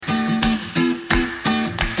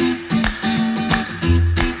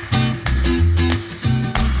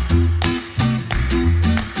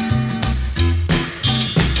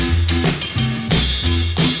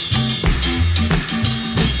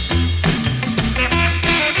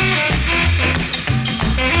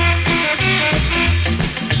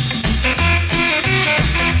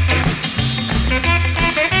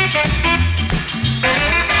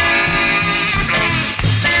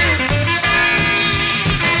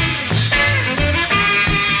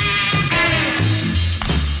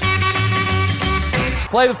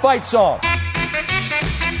Play the fight song.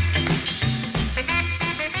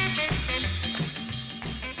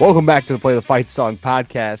 Welcome back to the Play the Fight Song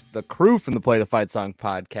podcast. The crew from the Play the Fight Song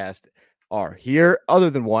podcast are here, other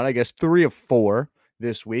than one, I guess 3 of 4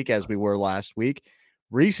 this week, as we were last week.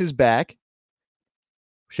 Reese is back.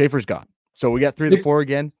 Schaefer's gone. So we got 3 of the 4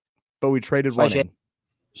 again, but we traded one in.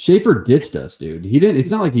 Schaefer ditched us, dude. He didn't.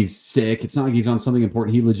 It's not like he's sick. It's not like he's on something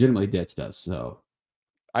important. He legitimately ditched us. So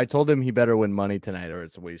I told him he better win money tonight, or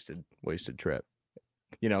it's a wasted trip.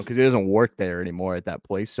 You know, because he doesn't work there anymore at that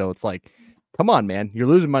place. So it's like, come on, man, you're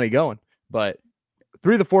losing money going. But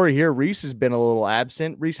 3 of the 4 here. Reese has been a little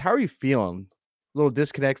absent. Reese, how are you feeling? A little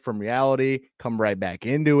disconnect from reality. Come right back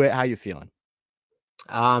into it. How you feeling?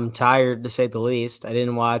 I'm tired, to say the least. I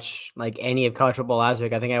didn't watch like any of college football last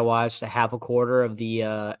week. I think I watched a half a quarter of the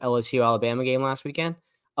LSU Alabama game last weekend.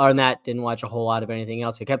 Other than that, didn't watch a whole lot of anything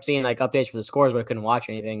else. I kept seeing like updates for the scores, but I couldn't watch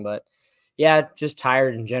anything. But yeah, just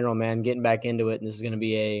tired in general, man. Getting back into it, and this is going to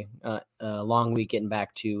be a long week getting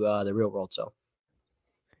back to the real world. So.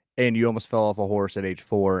 And you almost fell off a horse at age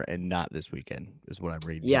 4 and not this weekend is what I'm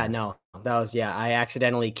reading. Yeah, no, I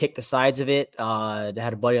accidentally kicked the sides of it. Had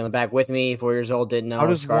a buddy on the back with me, 4 years old, didn't know. How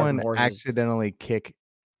does one accidentally kick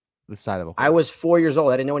the side of a horse? I was 4 years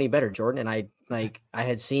old. I didn't know any better, Jordan. And I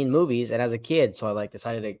had seen movies, and as a kid, so I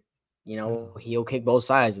decided to, heel kick both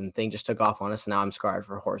sides, and the thing just took off on us. And now I'm scarred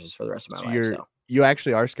for horses for the rest of my life. So you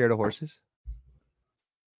actually are scared of horses?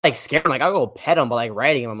 Scared. I'll go pet them, but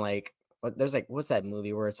riding them, I'm like, but there's what's that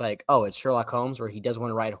movie where it's it's Sherlock Holmes where he doesn't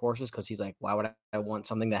want to ride horses because he's like, why would I want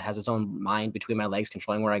something that has its own mind between my legs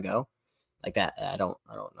controlling where I go? Like that. I don't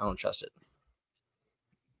trust it.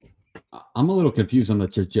 I'm a little confused on the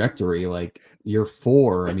trajectory. You're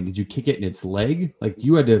 4. I mean, did you kick it in its leg?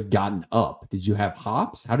 You had to have gotten up. Did you have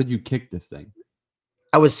hops? How did you kick this thing?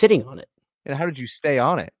 I was sitting on it. And how did you stay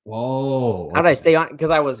on it? Whoa. Okay. How did I stay on? Because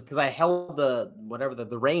I held the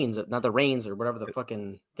reins, not the reins or whatever the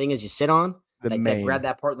fucking thing is you sit on. That grab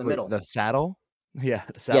that part in the middle. The saddle? Yeah,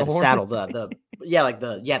 the saddle. Yeah, the saddle.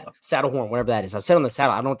 The saddle horn, whatever that is. I was sitting on the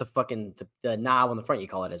saddle. I don't know what the fucking the knob on the front you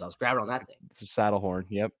call it is. I was grabbing on that thing. It's a saddle horn.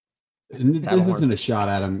 Yep. And this isn't a shot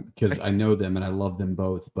at them because I know them and I love them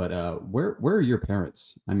both. But where are your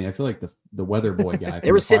parents? I mean, I feel like the weather boy guy.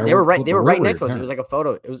 They were sitting. They were right next to us. It was like a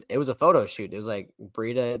photo. It was a photo shoot. It was like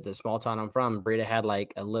Breda, the small town I'm from. Breda had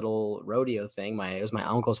like a little rodeo thing. It was my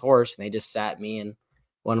uncle's horse, and they just sat me and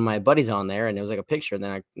one of my buddies on there, and it was like a picture.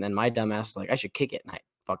 And then my dumb ass was like, I should kick it, and I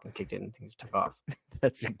fucking kicked it, and things took off.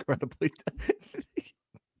 That's incredibly.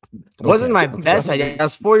 It wasn't my best idea. I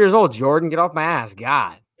was 4 years old. Jordan, get off my ass,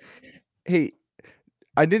 God. Hey,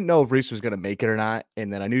 I didn't know if Reese was going to make it or not,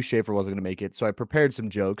 and then I knew Schaefer wasn't going to make it, so I prepared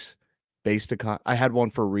some jokes based on. I had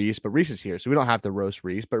one for Reese, but Reese is here, so we don't have to roast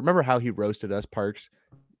Reese. But remember how he roasted us, Parks?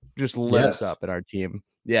 Just lit us up at our team.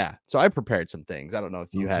 Yeah, so I prepared some things. I don't know if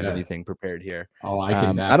you have anything prepared here. Oh, I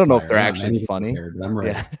can. I don't know if they're actually funny. I'm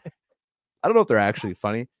ready. Yeah. I don't know if they're actually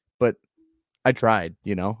funny, but I tried.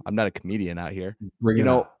 I'm not a comedian out here.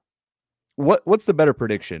 What's the better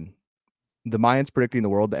prediction? The Mayans predicting the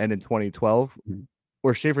world to end in 2012,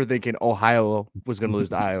 or Schaefer thinking Ohio was going to lose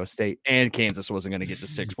to Iowa State and Kansas wasn't going to get to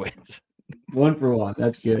 6 wins? 1 for 1.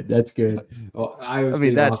 That's good. That's good. Well,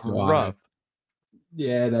 that's rough.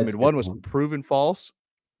 Yeah, that's. One was proven false,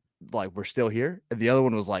 we're still here, and the other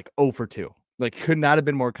one was 0 for 2. Could not have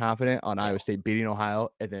been more confident on Iowa State beating Ohio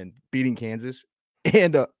and then beating Kansas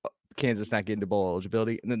and Kansas not getting to bowl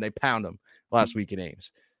eligibility, and then they pound them last week in Ames.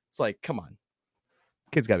 It's come on,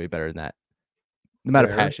 kid's got to be better than that. The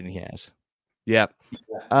amount of passion he has. Yep.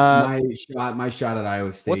 My shot at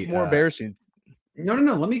Iowa State. What's more embarrassing? No.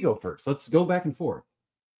 Let me go first. Let's go back and forth.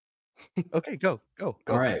 Okay, go. All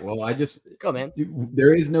right. Well, go, man.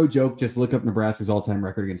 There is no joke. Just look up Nebraska's all-time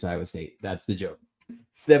record against Iowa State. That's the joke.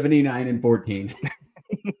 79-14.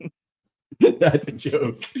 That's a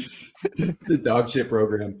joke. It's a dog shit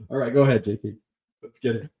program. All right, go ahead, JP. Let's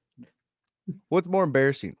get it. What's more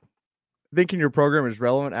embarrassing? Thinking your program is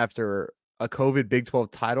relevant after a COVID Big 12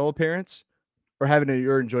 title appearance, or having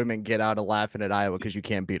your enjoyment get out of laughing at Iowa because you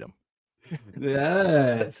can't beat them?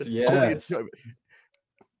 Yes. I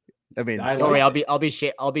mean, don't worry, I'll be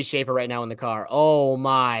Schaefer right now in the car. Oh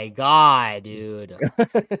my God, dude!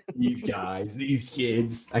 These guys, these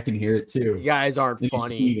kids, I can hear it too. You guys aren't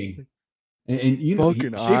funny. And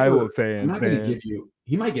fucking Iowa fans. I'm not going to give you.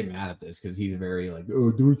 He might get mad at this because he's very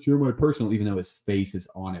don't share my personal, even though his face is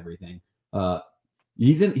on everything.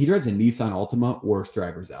 He drives a Nissan Altima. Worst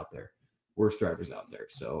drivers out there.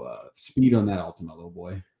 So speed on that Altima, little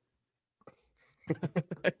boy. To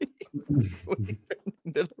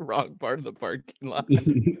the wrong part of the parking lot.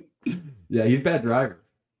 Yeah, he's a bad driver.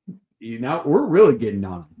 Now we're really getting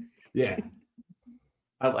on. Yeah.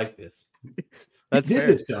 I like this. That's He did fair.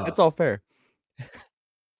 this to us. That's all fair.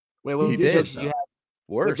 Wait, He what did jokes this did you to have? us.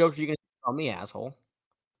 What Worse. jokes are you going to tell me, asshole?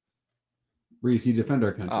 Reese, you defend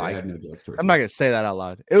our country. Oh, I have no jokes towards I'm you. not gonna say that out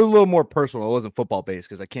loud. It was a little more personal. It wasn't football based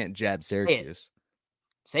because I can't jab Syracuse.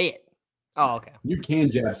 Say it. Oh, okay. You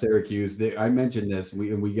can jab Syracuse. I mentioned this.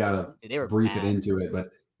 We gotta Dude, they were brief bad. it into it.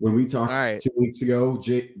 But when we talked All right. 2 weeks ago,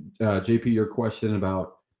 JP, your question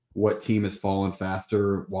about what team has fallen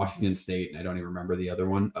faster, Washington State, and I don't even remember the other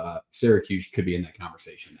one. Syracuse could be in that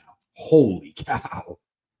conversation now. Holy cow.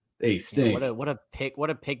 They stink. What a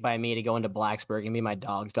pick by me to go into Blacksburg and be my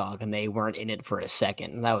Dawgs Dog, and they weren't in it for a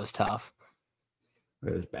second. That was tough.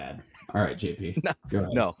 That is bad. All right, JP. Go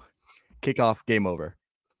ahead. No. Kickoff, game over.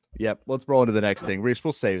 Yep. Let's roll into the next thing. Reese,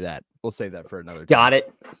 we'll save that. We'll save that for another time. Got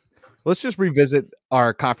it. Let's just revisit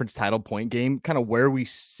our conference title point game, kind of where we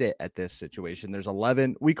sit at this situation. There's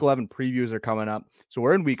week 11 previews are coming up. So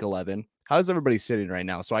we're in week 11. How is everybody sitting right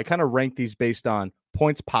now? So I kind of rank these based on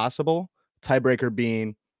points possible, tiebreaker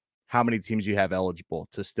being how many teams you have eligible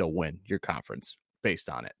to still win your conference based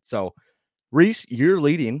on it. So Reese, you're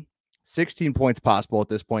leading 16 points possible at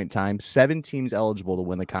this point in time, 7 teams eligible to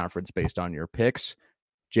win the conference based on your picks.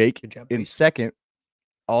 Jake Good job, in Reese. second,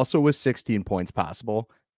 also with 16 points possible,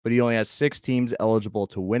 but he only has 6 teams eligible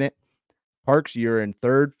to win it. Parks, you're in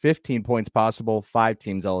third, 15 points possible, 5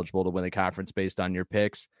 teams eligible to win the conference based on your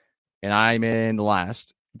picks. And I'm in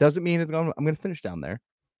last. Doesn't mean I'm going to finish down there.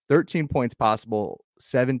 13 points possible,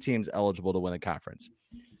 7 teams eligible to win the conference.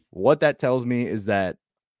 What that tells me is that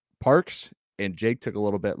Parks and Jake took a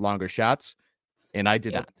little bit longer shots, and I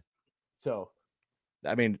did not. So,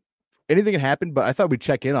 I mean, anything can happen, but I thought we'd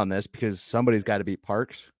check in on this because somebody's got to beat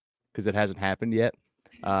Parks because it hasn't happened yet.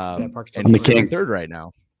 Parks And took he's the in third right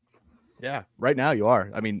now. Yeah, right now you are.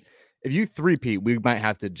 I mean, if you three-peat, we might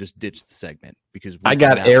have to just ditch the segment because I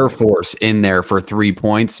got Air Force in there for 3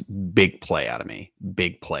 points. Big play out of me.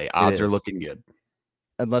 Big play. Odds are looking good.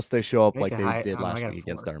 Unless they show up Make like the they high- did I last got week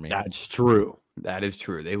against 4. Army. That's true. That is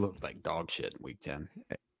true. They looked like dog shit in week 10.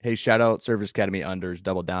 Hey, shout out Service Academy Unders.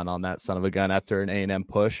 Double down on that son of a gun after an A&M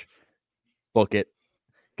push. Book it.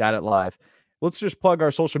 Got it live. Let's just plug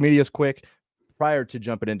our social medias quick prior to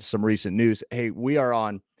jumping into some recent news. Hey, we are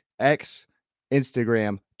on X,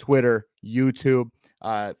 Instagram, Twitter, YouTube,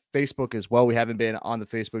 Facebook as well. We haven't been on the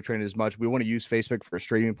Facebook train as much. We want to use Facebook for a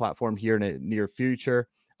streaming platform here in the near future.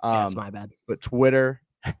 That's my bad. But Twitter,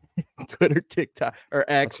 TikTok, or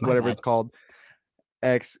X, That's my whatever bad. it's called.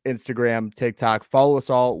 X, Instagram, TikTok. Follow us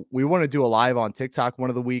all. We want to do a live on TikTok one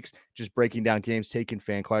of the weeks, just breaking down games, taking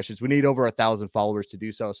fan questions. We need over 1,000 followers to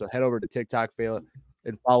do so. So head over to TikTok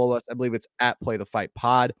and follow us. I believe it's at Play the Fight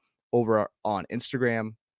Pod over on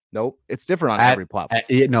Instagram. Nope, it's different on every platform.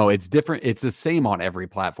 No, it's different. It's the same on every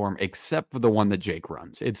platform except for the one that Jake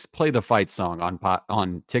runs. It's Play the Fight Song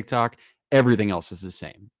on TikTok. Everything else is the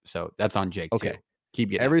same. So that's on Jake too.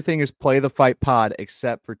 Keep getting everything is Play the Fight Pod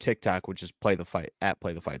except for TikTok, which is Play the Fight at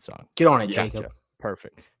Play the Fight Song. Get on it, Gotcha. Jacob.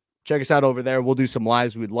 Perfect. Check us out over there. We'll do some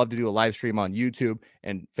lives. We'd love to do a live stream on YouTube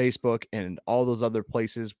and Facebook and all those other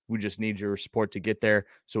places. We just need your support to get there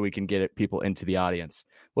so we can get people into the audience.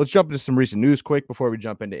 Let's jump into some recent news quick before we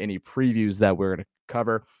jump into any previews that we're going to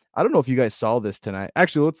cover. I don't know if you guys saw this tonight.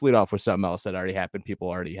 Actually, let's lead off with something else that already happened. People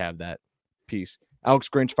already have that piece. Alex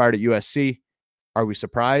Grinch fired at USC. Are we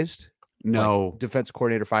surprised? No. Like, defensive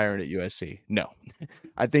coordinator firing at USC. No.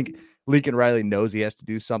 I think Lincoln Riley knows he has to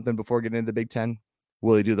do something before getting into the Big Ten.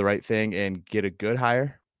 Will he do the right thing and get a good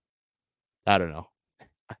hire? I don't know.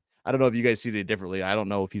 I don't know if you guys see it differently. I don't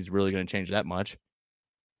know if he's really going to change that much.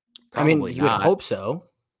 Probably Probably you would not. hope so.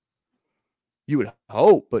 You would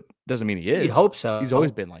hope, but doesn't mean he is. You'd hope so. He's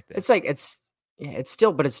always been like that. It's like it's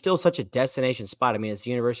still such a destination spot. I mean, it's the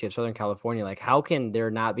University of Southern California. Like, how can there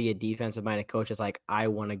not be a defensive minded coach that's like, I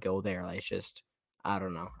want to go there? Like, it's just, I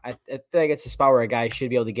don't know. I feel like it's a spot where a guy should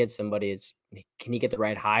be able to get somebody. Can he get the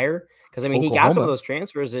right hire? Because I mean, he got some of those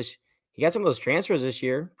transfers this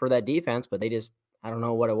year for that defense, but they just, I don't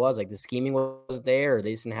know what it was. Like, the scheming wasn't there, or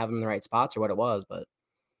they just didn't have him in the right spots, or what it was. But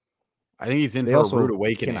I think he's in for a rude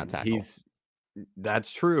awakening.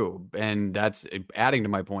 That's true. And that's adding to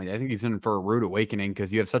my point. I think he's in for a rude awakening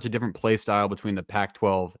because you have such a different play style between the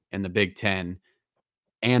Pac-12 and the Big Ten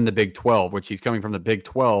and the Big 12, which he's coming from the Big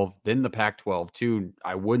 12, then the Pac-12 to,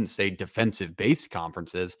 I wouldn't say defensive-based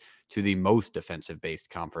conferences, to the most defensive-based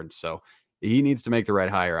conference. So he needs to make the right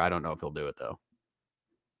hire. I don't know if he'll do it, though.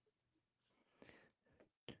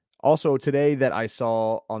 Also, today that I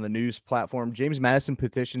saw on the news platform, James Madison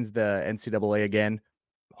petitions the NCAA again,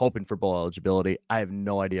 hoping for bowl eligibility. I have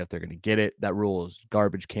no idea if they're going to get it. That rule is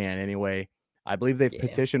garbage can anyway. I believe they've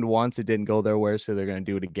petitioned once. It didn't go their way, so they're going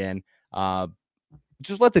to do it again.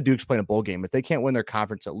 Just let the Dukes play in a bowl game. If they can't win their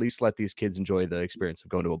conference, at least let these kids enjoy the experience of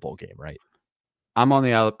going to a bowl game, right? I'm on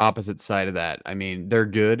the opposite side of that. I mean, they're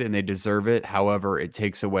good and they deserve it. However, it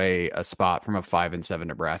takes away a spot from a 5-7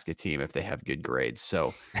 Nebraska team if they have good grades.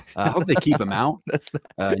 So I hope they keep them out.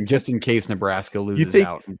 Just in case Nebraska loses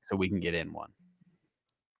out, so we can get in one.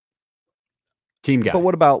 Team guy. But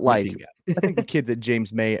what about I think the kids at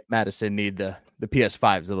James Madison need the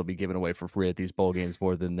PS5s that'll be given away for free at these bowl games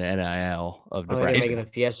more than the NIL of Nebraska. They're making the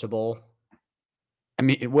Fiesta Bowl. I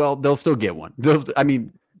mean, well, they'll still get one.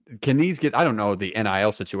 Can these get? I don't know the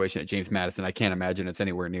NIL situation at James Madison. I can't imagine it's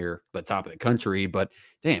anywhere near the top of the country. But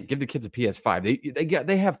damn, give the kids a PS5.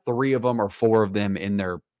 They have 3 of them or 4 of them in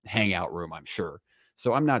their hangout room, I'm sure.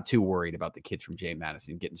 So I'm not too worried about the kids from James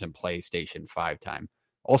Madison getting some PlayStation 5 time.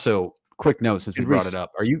 Also, quick note since we brought it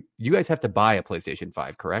up: you guys have to buy a PlayStation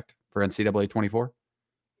 5, correct, for NCAA 24?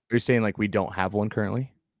 You're saying like we don't have one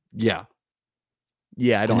currently? Yeah,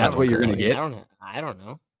 I don't. That's what you're going to get.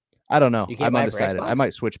 I don't know. I'm undecided. I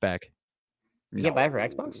might switch back. You can't buy it for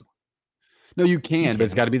Xbox? No, you can, but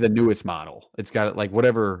it's got to be the newest model. It's got like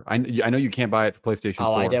whatever. I know you can't buy it for PlayStation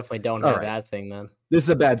 4. I definitely don't have that thing then. This is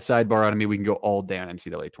a bad sidebar out of me. We can go all day on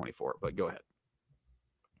NCAA 24, but go ahead.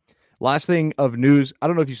 Last thing of news. I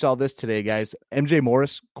don't know if you saw this today, guys. MJ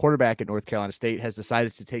Morris, quarterback at North Carolina State, has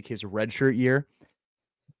decided to take his redshirt year.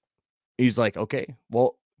 He's like, okay,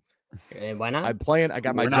 well, and why not? I'm playing. I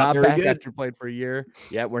got my job back after playing for a year.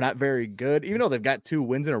 Yeah, we're not very good, even though they've got 2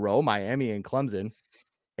 wins in a row, Miami and Clemson.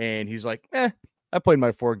 And he's like, I played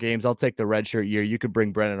my 4 games. I'll take the redshirt year. You could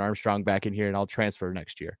bring Brennan Armstrong back in here, and I'll transfer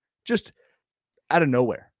next year. Just out of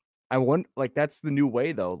nowhere. I want that's the new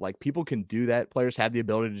way though. Like people can do that. Players have the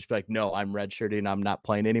ability to just be like, no, I'm redshirting. I'm not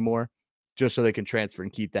playing anymore, just so they can transfer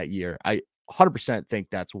and keep that year. I 100% think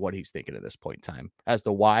that's what he's thinking at this point in time. As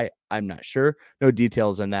to why, I'm not sure. No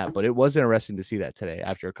details on that, but it was interesting to see that today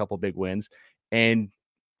after a couple big wins. And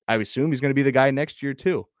I assume he's going to be the guy next year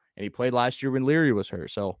too. And he played last year when Leary was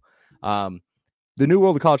hurt. So the new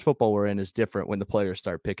world of college football we're in is different when the players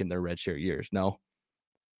start picking their redshirt years. No.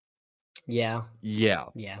 Yeah.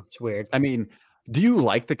 It's weird. I mean, do you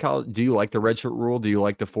like the redshirt rule? Do you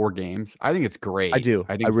like the 4 games? I think it's great. I do.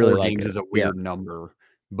 I think I really 4 like games it. is a weird number,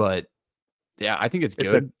 but yeah, I think it's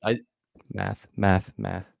good. Math.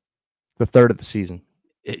 The third of the season.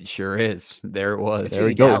 It sure is. There it was. There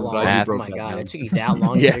we go. Oh my God. It took you that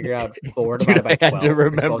long to figure out 4 divided by 12. I had to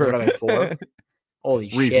remember. By 4.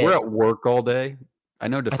 Holy Reese, shit. we're at work all day. I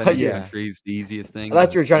know defending country is the easiest thing. I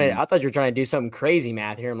thought you were trying to do something crazy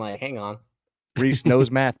math here. I'm like, hang on. Reese knows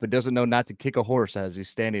math, but doesn't know not to kick a horse as he's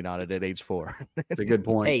standing on it at age 4. That's a good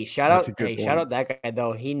point. Hey, shout out that guy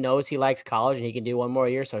though. He knows he likes college and he can do 1 more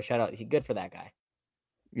year. So shout out. He's good for that guy.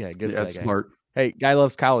 Yeah, good for that guy. Smart. Hey, guy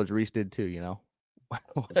loves college. Reese did too, you know.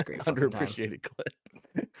 That's great. Underappreciated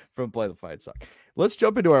clip from Play the Fight Song. Let's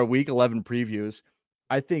jump into our week 11 previews.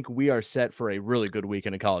 I think we are set for a really good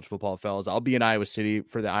weekend of college football, fellas. I'll be in Iowa City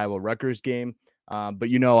for the Iowa-Rutgers game, but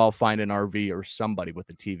I'll find an RV or somebody with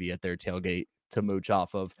a TV at their tailgate to mooch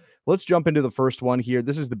off of. Let's jump into the first one here.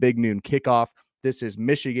 This is the big noon kickoff. This is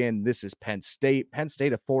Michigan. This is Penn State. Penn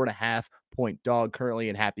State, a 4.5-point dog currently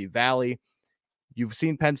in Happy Valley. You've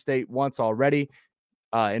seen Penn State once already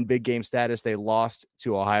in big game status. They lost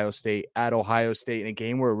to Ohio State at Ohio State in a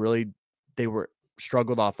game where really they were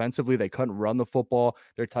struggled offensively. They couldn't run the football.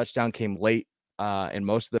 Their touchdown came late, and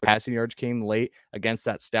most of the passing yards came late against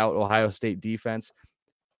that stout Ohio State defense.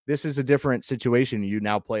 This is a different situation. You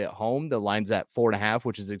now play at home. The line's at 4.5,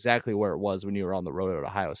 which is exactly where it was when you were on the road at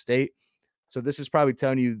Ohio State. So this is probably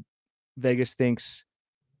telling you Vegas thinks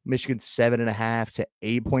Michigan's 7.5 to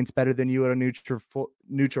 8 points better than you at a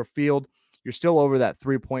neutral field. You're still over that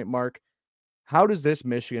 3-point mark. How does this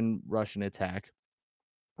Michigan Russian attack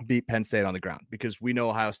beat Penn State on the ground? Because we know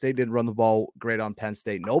Ohio State didn't run the ball great on Penn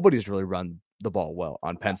State. Nobody's really run the ball well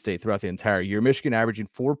on Penn State throughout the entire year. Michigan averaging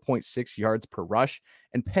 4.6 yards per rush,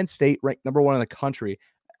 and Penn State ranked number 1 in the country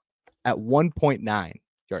at 1.9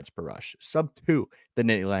 yards per rush. Sub 2 the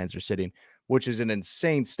Nittany Lions are sitting, which is an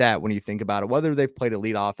insane stat when you think about it. Whether they've played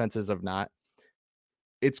elite offenses or not,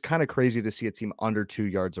 it's kind of crazy to see a team under 2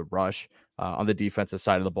 yards of rush on the defensive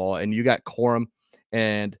side of the ball. And you got Corum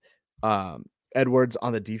and Edwards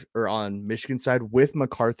on the on Michigan side with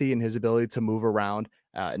McCarthy and his ability to move around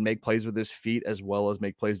and make plays with his feet as well as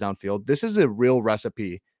make plays downfield. This is a real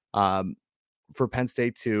recipe for Penn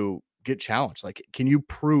State to get challenged. Like, can you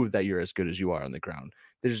prove that you're as good as you are on the ground?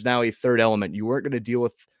 There's now a third element. You weren't going to deal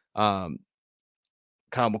with Kyle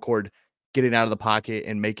McCord getting out of the pocket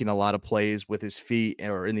and making a lot of plays with his feet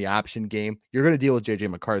or in the option game, you're going to deal with JJ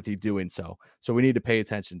McCarthy doing so. So we need to pay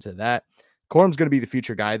attention to that. Corum's going to be the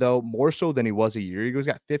future guy, though, more so than he was a year ago. He's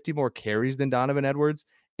got 50 more carries than Donovan Edwards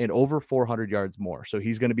and over 400 yards more. So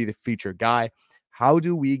he's going to be the feature guy. How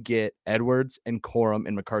do we get Edwards and Corum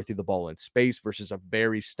and McCarthy the ball in space versus a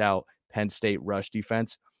very stout Penn State rush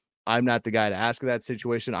defense? I'm not the guy to ask that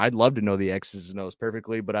situation. I'd love to know the X's and O's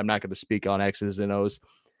perfectly, but I'm not going to speak on X's and O's.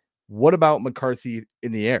 What about McCarthy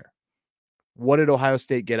in the air? What did Ohio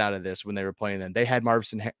State get out of this when they were playing them? They had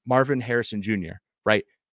Marvin Harrison Jr., right?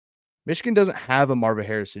 Michigan doesn't have a Marvin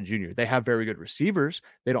Harrison Jr. They have very good receivers.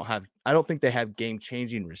 I don't think they have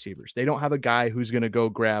game-changing receivers. They don't have a guy who's going to go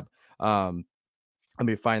grab, let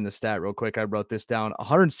me find the stat real quick. I wrote this down.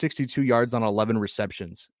 162 yards on 11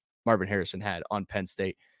 receptions Marvin Harrison had on Penn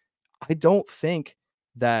State. I don't think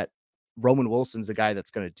that Roman Wilson's the guy that's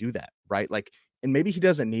going to do that, right? Like, and maybe he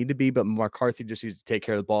doesn't need to be, but McCarthy just needs to take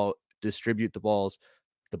care of the ball, distribute the balls.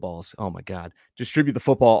 Oh my God, distribute the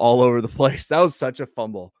football all over the place. That was such a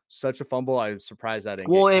fumble. I'm surprised I didn't.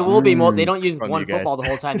 Well, it will be. They don't use one football the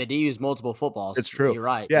whole time. They do use multiple footballs. It's true. You're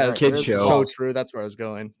right. Yeah, kid show. So true. That's where I was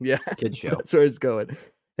going. Yeah, kid show. That's where it's going.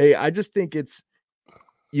 Hey, I just think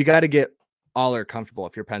you got to get Aller comfortable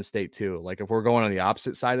if you're Penn State too. Like if we're going on the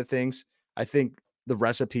opposite side of things, I think the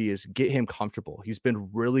recipe is get him comfortable. He's been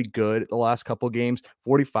really good the last couple of games,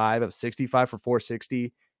 45 of 65 for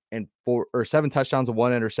 460 and 7 touchdowns and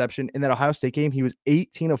 1 interception. In that Ohio State game, he was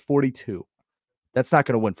 18 of 42. That's not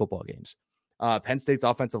going to win football games. Penn State's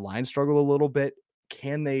offensive line struggled a little bit.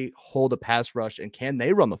 Can they hold a pass rush and can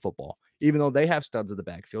they run the football? Even though they have studs in the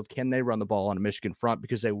backfield, can they run the ball on a Michigan front?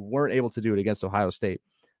 Because they weren't able to do it against Ohio State.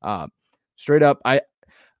 Straight up,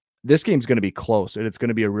 this game's going to be close and it's going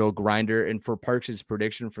to be a real grinder. And for Parks'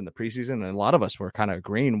 prediction from the preseason, and a lot of us were kind of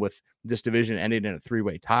agreeing with this division ending in a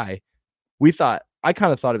 3-way tie. I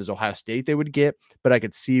kind of thought it was Ohio State they would get, but I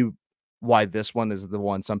could see why this one is the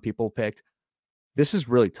one some people picked. This is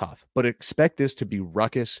really tough, but expect this to be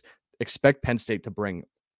ruckus. Expect Penn State to bring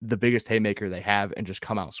the biggest haymaker they have and just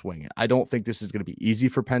come out swinging. I don't think this is going to be easy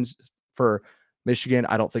for Michigan.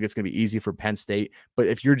 I don't think it's going to be easy for Penn State. But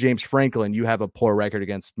if you're James Franklin, you have a poor record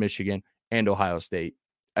against Michigan and Ohio State.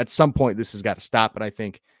 At some point, this has got to stop. But I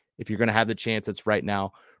think if you're going to have the chance, it's right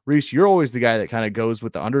now. Reese, you're always the guy that kind of goes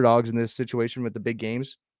with the underdogs in this situation with the big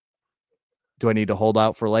games. Do I need to hold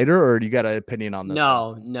out for later, or do you got an opinion on this?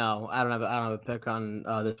 No, I don't have a pick on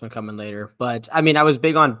this one coming later. But I mean, I was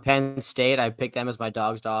big on Penn State. I picked them as my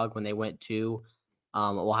Dawgs Dog when they went to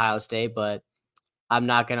Ohio State, but I'm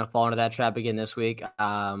not going to fall into that trap again this week.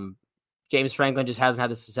 James Franklin just hasn't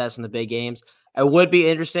had the success in the big games. It would be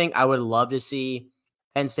interesting. I would love to see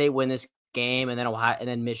Penn State win this game and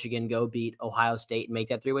then Michigan go beat Ohio State and make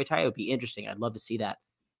that 3-way tie. It would be interesting. I'd love to see that.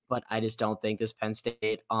 But I just don't think this Penn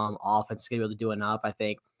State offense is going to be able to do enough. I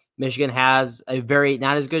think Michigan has a very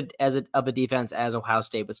not as good of a defense as Ohio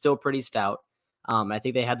State, but still pretty stout. I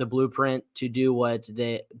think they had the blueprint to do what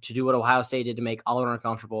Ohio State did to make Aller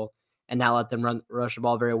uncomfortable and not let them rush the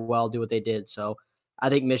ball very well, do what they did. So I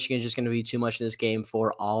think Michigan is just going to be too much in this game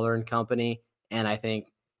for Aller and company, and I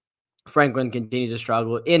think Franklin continues to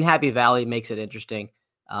struggle. In Happy Valley makes it interesting,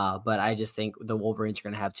 but I just think the Wolverines are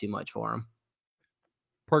going to have too much for them.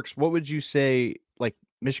 Perks, what would you say? Like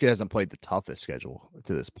Michigan hasn't played the toughest schedule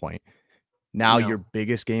to this point. Now your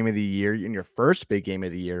biggest game of the year and your first big game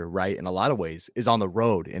of the year, right? In a lot of ways, is on the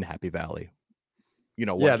road in Happy Valley.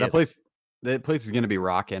 That place is going to be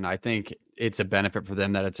rocking. I think it's a benefit for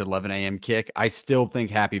them that it's an 11 a.m. kick. I still think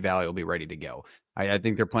Happy Valley will be ready to go. I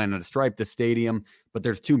think they're planning to stripe the stadium, but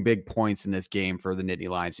there's 2 big points in this game for the Nittany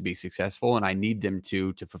Lions to be successful, and I need them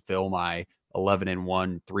to fulfill my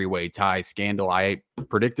 11-1 3-way tie scandal. I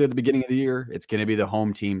predicted at the beginning of the year it's going to be the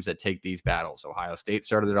home teams that take these battles. Ohio State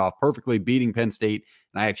started it off perfectly, beating Penn State,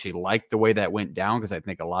 and I actually like the way that went down because I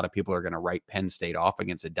think a lot of people are going to write Penn State off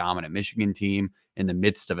against a dominant Michigan team in the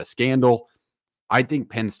midst of a scandal. I think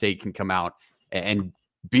Penn State can come out and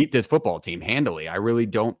beat this football team handily. I really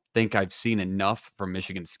don't think I've seen enough from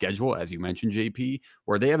Michigan's schedule, as you mentioned, JP,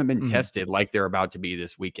 where they haven't been tested like they're about to be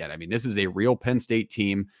this weekend. I mean, this is a real Penn State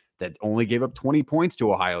team that only gave up 20 points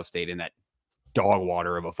to Ohio State in that dog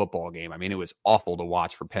water of a football game. I mean, it was awful to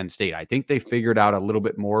watch for Penn State. I think they figured out a little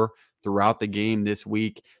bit more throughout the game this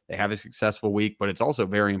week. They have a successful week, but it's also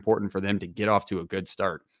very important for them to get off to a good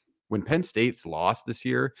start. When Penn State's lost this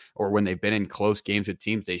year, or when they've been in close games with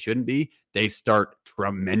teams they shouldn't be, they start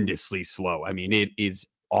tremendously slow. I mean, it is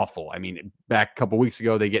awful. I mean, back a couple weeks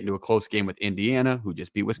ago, they get into a close game with Indiana, who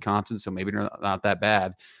just beat Wisconsin, so maybe they're not that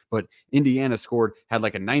bad. But Indiana had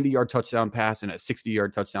like a 90-yard touchdown pass and a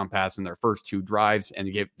 60-yard touchdown pass in their first 2 drives, and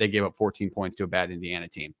they gave up 14 points to a bad Indiana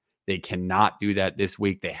team. They cannot do that this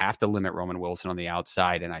week. They have to limit Roman Wilson on the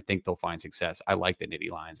outside, and I think they'll find success. I like the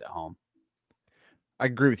Nittany Lions at home. I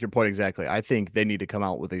agree with your point exactly. I think they need to come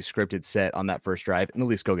out with a scripted set on that first drive and at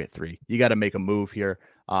least go get 3. You got to make a move here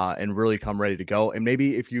and really come ready to go. And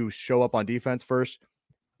maybe if you show up on defense first,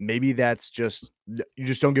 maybe that's you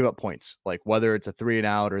just don't give up points. Like whether it's a 3 and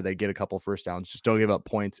out or they get a couple first downs, just don't give up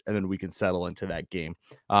points, and then we can settle into that game.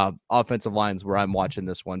 Offensive lines where I'm watching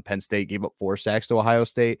this one, Penn State gave up 4 sacks to Ohio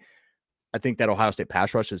State. I think that Ohio State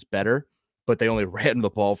pass rush is better, but they only ran the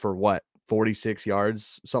ball for 46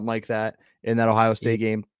 yards, something like that in that Ohio State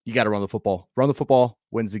game. You got to run the football. Run the football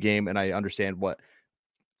wins the game. And I understand what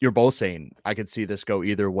you're both saying. I could see this go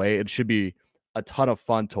either way. It should be a ton of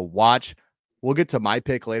fun to watch. We'll get to my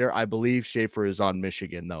pick later. I believe Schaefer is on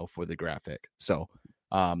Michigan, though, for the graphic. So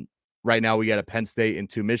right now we got a Penn State and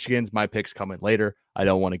 2 Michigans. My pick's coming later. I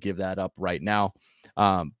don't want to give that up right now.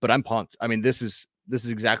 But I'm pumped. I mean, this is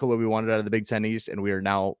exactly what we wanted out of the Big Ten East, and we are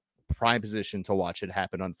now prime position to watch it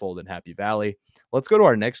happen unfold in Happy Valley. Let's go to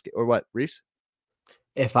our next, or what, Reese?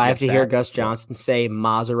 If I have to hear Gus Johnson say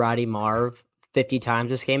Maserati Marv 50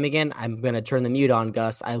 times this game again, I'm going to turn the mute on,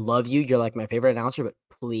 Gus. I love you. You're like my favorite announcer, but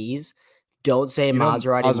please don't say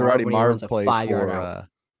Maserati Marv when he runs a 5-yard out.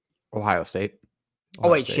 Ohio State.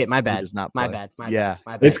 Shit. My bad. My bad.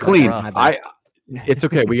 It's clean. It's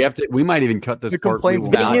okay. We might even cut this part. Big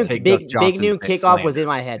Noon kickoff was in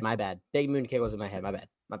my head. My bad. Big Noon kick was in my head. My bad.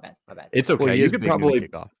 It's okay. Well, you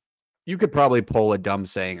could probably pull a dumb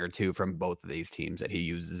saying or two from both of these teams that he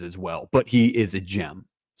uses as well, but he is a gem.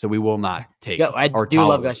 So we will not take. I do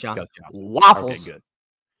love Gus Johnson. Waffles. Okay, good.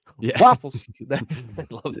 Yeah. Waffles. I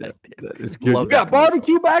love that. That is good. You got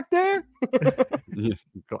barbecue back there?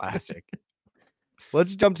 Classic.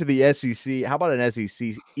 Let's jump to the SEC. How about an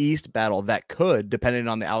SEC East battle that could, depending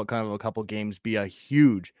on the outcome of a couple games, be a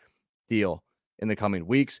huge deal in the coming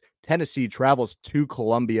weeks? Tennessee travels to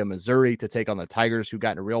Columbia, Missouri to take on the Tigers, who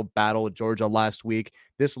got in a real battle with Georgia last week.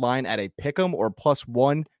 This line at a pick'em or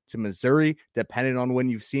 +1 to Missouri, depending on when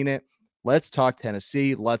you've seen it. Let's talk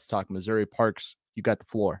Tennessee. Let's talk Missouri. Parks, you got the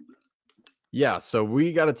floor. Yeah, so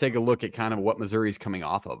we got to take a look at kind of what Missouri's coming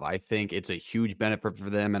off of. I think it's a huge benefit for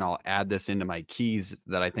them, and I'll add this into my keys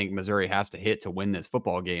that I think Missouri has to hit to win this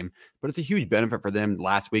football game. But it's a huge benefit for them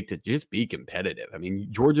last week to just be competitive. I mean,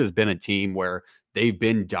 Georgia's been a team where they've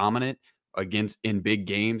been dominant in big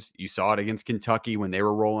games. You saw it against Kentucky when they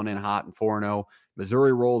were rolling in hot and 4-0.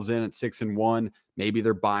 Missouri rolls in at 6-1. Maybe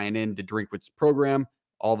they're buying into Drinkwitz program.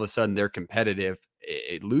 All of a sudden, they're competitive.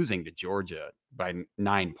 Losing to Georgia by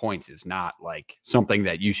 9 points is not like something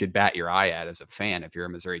that you should bat your eye at as a fan if you're a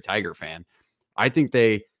Missouri Tiger fan. I think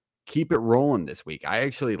they keep it rolling this week. I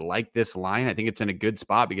actually like this line. I think it's in a good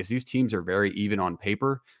spot because these teams are very even on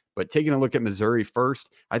paper. But taking a look at Missouri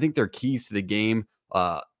first, I think their keys to the game,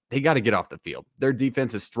 they got to get off the field. Their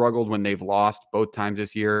defense has struggled when they've lost both times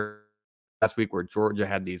this year. Last week where Georgia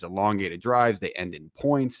had these elongated drives, they end in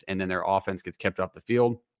points, and then their offense gets kept off the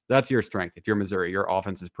field. That's your strength. If you're Missouri, your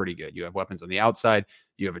offense is pretty good. You have weapons on the outside.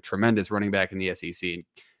 You have a tremendous running back in the SEC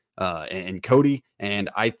and Cody. And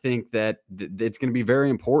I think that it's going to be very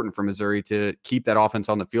important for Missouri to keep that offense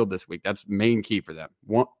on the field this week. That's main key for them.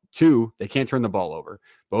 1, 2, they can't turn the ball over.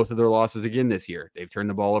 Both of their losses again this yeir, they've turned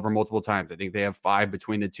the ball over multiple times. I think they have 5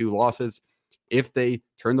 between the 2 losses. If they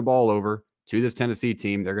turn the ball over to this Tennessee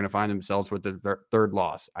team, they're going to find themselves with the third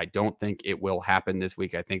loss. I don't think it will happen this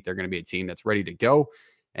week. I think they're going to be a team that's ready to go.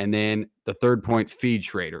 And then the third point, feed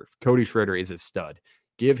Schrader. Cody Schrader is a stud.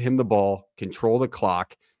 Give him the ball, control the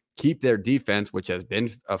clock, keep their defense, which has been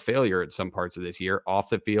a failure at some parts of this year, off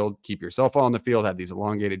the field. Keep yourself on the field, have these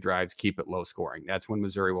elongated drives, keep it low scoring. That's when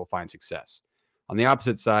Missouri will find success. On the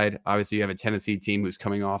opposite side, obviously you have a Tennessee team who's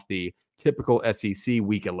coming off the typical SEC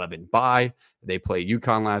Week 11 bye. They played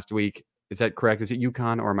UConn last week. Is that correct? Is it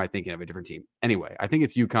UConn, or am I thinking of a different team? Anyway, I think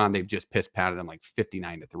it's UConn. They've just piss-patted them like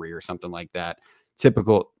 59-3 or something like that.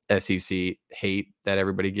 Typical SEC hate that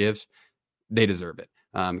everybody gives. They deserve it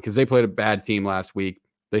because they played a bad team last week.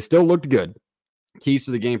 They still looked good. Keys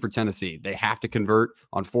to the game for Tennessee. They have to convert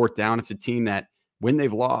on 4th down. It's a team that when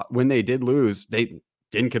they did lose, they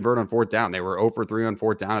didn't convert on 4th down. They were 0 for 3 on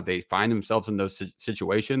 4th down. If they find themselves in those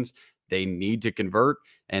situations, they need to convert.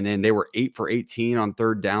 And then they were 8 for 18 on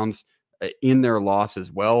 3rd downs in their loss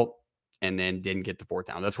as well, and then didn't get the 4th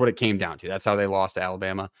down. That's what it came down to. That's how they lost to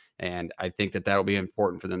Alabama. And I think that that'll be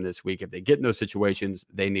important for them this week. If they get in those situations,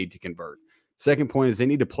 they need to convert. Second point is they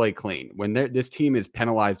need to play clean. When this team is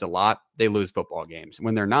penalized a lot, they lose football games.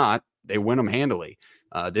 When they're not, they win them handily.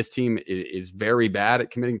 This team is very bad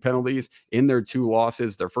at committing penalties. In their 2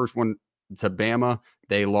 losses, their first one to Bama,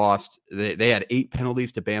 they lost. They had 8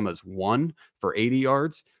 penalties to Bama's 1 for 80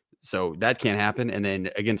 yards. So that can't happen. And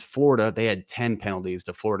then against Florida, they had 10 penalties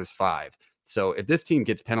to Florida's 5. So if this team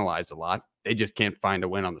gets penalized a lot, they just can't find a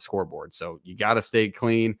win on the scoreboard. So you got to stay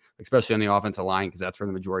clean, especially on the offensive line, because that's where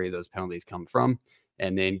the majority of those penalties come from.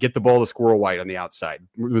 And then get the ball to Squirrel White on the outside.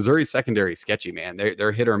 Missouri secondary is sketchy, man.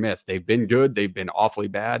 They're hit or miss. They've been good. They've been awfully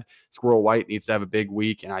bad. Squirrel White needs to have a big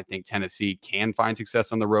week, and I think Tennessee can find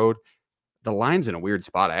success on the road. The line's in a weird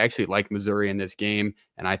spot. I actually like Missouri in this game,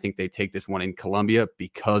 and I think they take this one in Columbia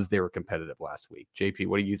because they were competitive last week. JP,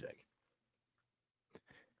 what do you think?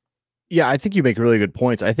 Yeah, I think you make really good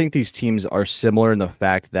points. I think these teams are similar in the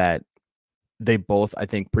fact that they both, I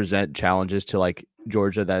think, present challenges to like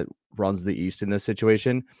Georgia that runs the East in this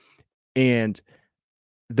situation. And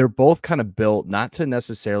they're both kind of built not to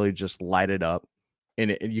necessarily just light it up.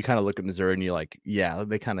 And you kind of look at Missouri and you're like, yeah,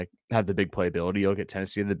 they kind of have the big playability. You look at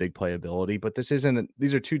Tennessee, the big playability. But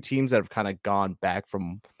these are 2 teams that have kind of gone back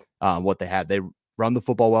from what they had. They run the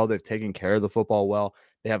football well. They've taken care of the football well.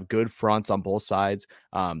 They have good fronts on both sides.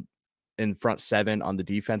 In front 7 on the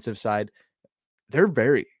defensive side, they're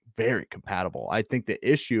very, very compatible. I think the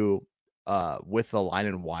issue with the line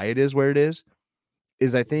and why it is where it is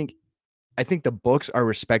I think the books are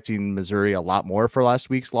respecting Missouri a lot more for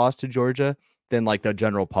last week's loss to Georgia than like the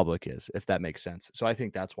general public is, if that makes sense. So I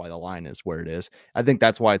think that's why the line is where it is. I think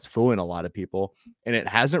that's why it's fooling a lot of people, and it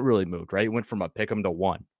hasn't really moved, right? It went from a pick 'em to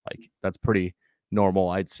 1. Like that's pretty normal,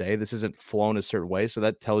 I'd say. This isn't flown a certain way, so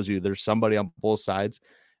that tells you there's somebody on both sides.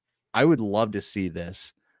 I would love to see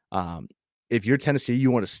this. If you're Tennessee, you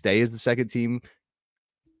want to stay as the second team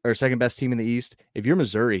or second best team in the East. If you're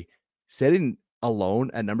Missouri, sitting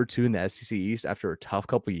alone at number 2 in the SEC East after a tough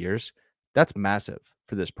couple of years, that's massive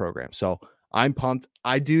for this program. So I'm pumped.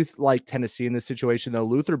 I do like Tennessee in this situation, though.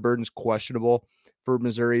 Luther Burden's questionable for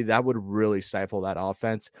Missouri. That would really stifle that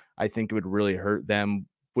offense. I think it would really hurt them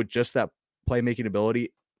with just that playmaking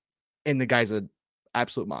ability. And the guy's an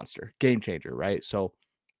absolute monster, game changer, right? So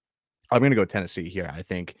I'm going to go Tennessee here. I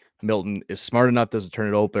think Milton is smart enough, doesn't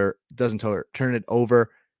turn it over.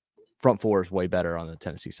 Front 4 is way better on the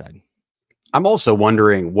Tennessee side. I'm also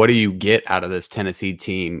wondering, what do you get out of this Tennessee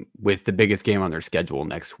team with the biggest game on their schedule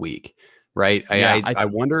next week, right? I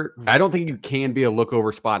wonder. I don't think you can be a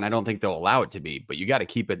lookover spot, and I don't think they'll allow it to be, but you got to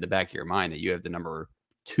keep it in the back of your mind that you have the number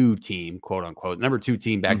 2 team, quote unquote, number 2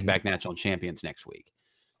 team back-to-back national champions next week.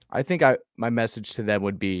 I think my message to them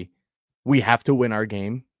would be, we have to win our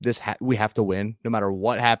game. We have to win no matter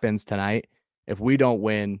what happens tonight. If we don't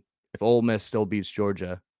win, if Ole Miss still beats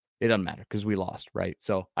Georgia, it doesn't matter because we lost, right?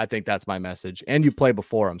 So I think that's my message. And you play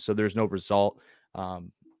before them, so there's no result.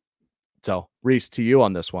 So Reese, to you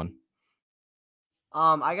on this one.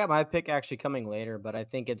 I got my pick actually coming later, but I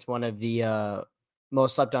think it's one of the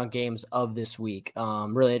most slept on games of this week.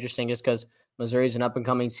 Really interesting just because Missouri's an up and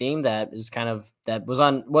coming team that is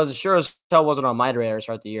wasn't sure as hell wasn't on my radar to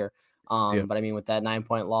start the year. But I mean, with that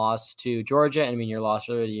 9-point loss to Georgia, and I mean, your loss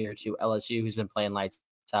earlier the year to LSU, who's been playing lights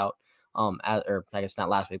out, or I guess not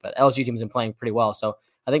last week, but LSU team's been playing pretty well. So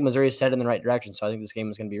I think Missouri is headed in the right direction. So I think this game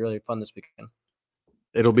is going to be really fun this weekend.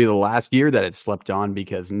 It'll be the last year that it's slept on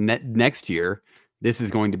because next year, this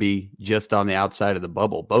is going to be just on the outside of the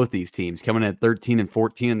bubble. Both these teams coming at 13 and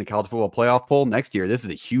 14 in the college football playoff poll next year. This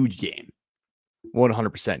is a huge game.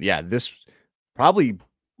 100%. Yeah, this probably,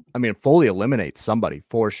 fully eliminates somebody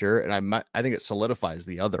for sure. And I think it solidifies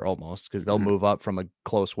the other almost because they'll move up from a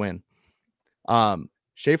close win.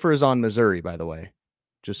 Schaefer is on Missouri, by the way,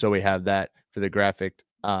 just so we have that for the graphic.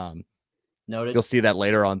 Noted. You'll see that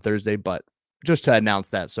later on Thursday, but just to announce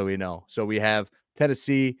that so we know. So we have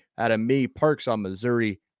Tennessee out of me, Parks on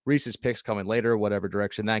Missouri, Reese's picks coming later, whatever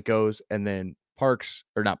direction that goes, and then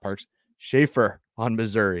Schaefer on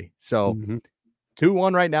Missouri. So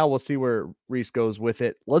 2-1 right now. We'll see where Reese goes with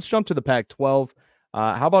it. Let's jump to the Pac-12.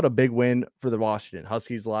 How about a big win for the Washington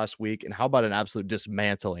Huskies last week? And how about an absolute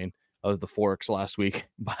dismantling of the Forks last week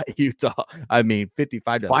by Utah?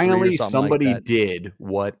 55 to 3. Finally, somebody did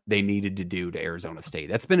what they needed to do to Arizona State.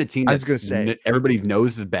 That's been a team that everybody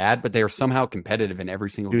knows is bad, but they are somehow competitive in every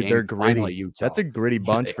single game. They're gritty. Utah. That's a gritty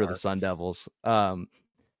bunch for the Sun Devils.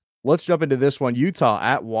 Let's jump into this one. Utah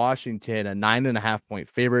at Washington, a 9.5-point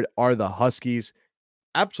favorite, are the Huskies.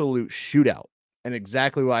 Absolute shootout. And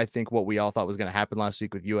exactly what I think what we all thought was going to happen last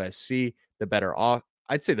week with USC.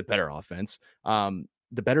 I'd say the better offense.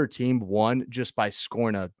 The better team won just by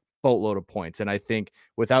scoring a boatload of points. And I think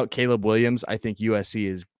without Caleb Williams, I think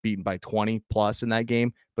USC is beaten by 20 plus in that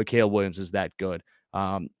game, but Caleb Williams is that good.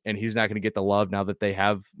 And he's not going to get the love now that they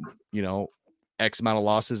have, X amount of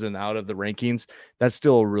losses and out of the rankings. That's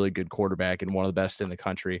still a really good quarterback and one of the best in the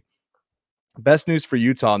country. Best news for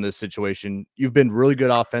Utah in this situation. You've been really good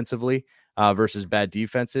offensively versus bad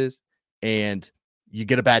defenses, and you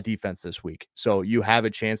get a bad defense this week. So you have a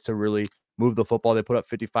chance to really move the football. They put up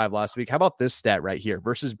 55 last week. How about this stat right here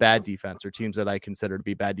versus bad defense or teams that I consider to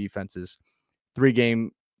be bad defenses?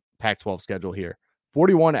 3-game Pac-12 schedule here.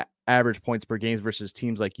 41 average points per game versus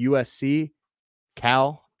teams like USC,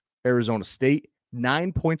 Cal, Arizona State.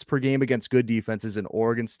 9 points per game against good defenses in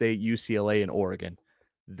Oregon State, UCLA, and Oregon.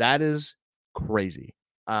 That is crazy.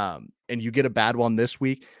 And you get a bad one this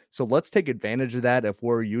week. So let's take advantage of that if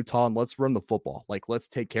we're Utah, and let's run the football. Like, let's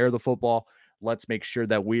take care of the football. Let's make sure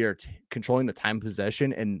that we are controlling the time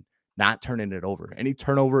possession and not turning it over. Any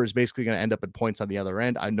turnover is basically going to end up in points on the other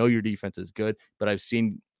end. I know your defense is good, but I've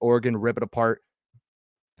seen Oregon rip it apart.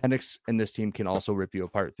 Penix and this team can also rip you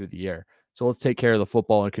apart through the air. So let's take care of the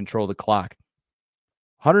football and control the clock.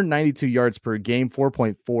 192 yards per game,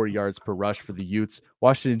 4.4 yards per rush for the Utes.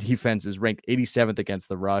 Washington defense is ranked 87th against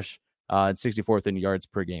the rush and 64th in yards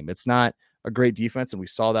per game. It's not a great defense, and we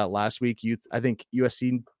saw that last week. I think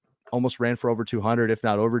USC almost ran for over 200, if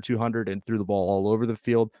not over 200, and threw the ball all over the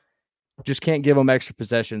field. Just can't give them extra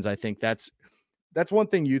possessions. I think that's one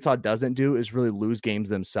thing Utah doesn't do is really lose games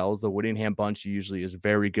themselves. The Whittingham bunch usually is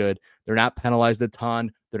very good. They're not penalized a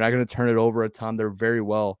ton. They're not going to turn it over a ton. They're very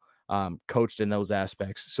well coached in those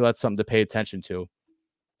aspects. So that's something to pay attention to.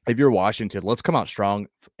 If you're Washington, let's come out strong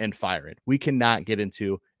and fire it. We cannot get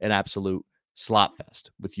into an absolute slot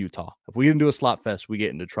fest with Utah. If we get into a slot fest, we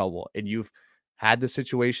get into trouble. And you've had the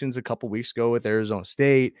situations a couple weeks ago with Arizona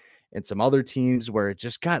State and some other teams where it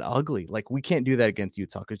just got ugly. Like, we can't do that against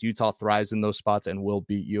Utah because Utah thrives in those spots and will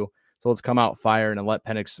beat you. So let's come out firing and let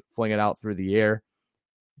Penix fling it out through the air.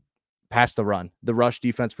 Pass the run. The rush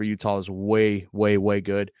defense for Utah is way, way, way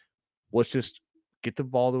good. Let's just get the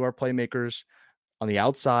ball to our playmakers on the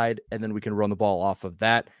outside, and then we can run the ball off of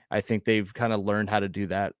that. I think they've kind of learned how to do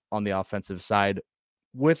that on the offensive side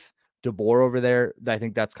with DeBoer over there. I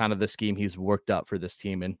think that's kind of the scheme he's worked up for this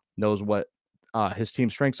team and knows what his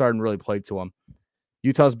team's strengths are and really played to him.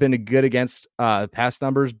 Utah's been good against pass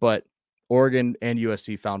numbers, but Oregon and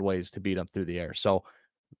USC found ways to beat them through the air. So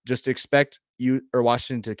just expect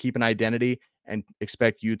Washington to keep an identity and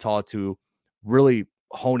expect Utah to really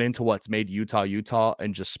hone into what's made Utah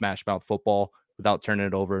and just smash mouth football without turning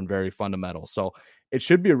it over and very fundamental. So it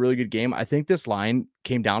should be a really good game. I think this line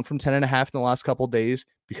came down from 10.5 in the last couple of days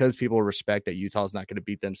because people respect that Utah is not going to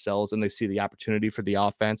beat themselves and they see the opportunity for the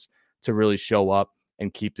offense to really show up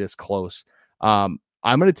and keep this close. I'm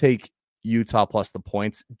going to take Utah plus the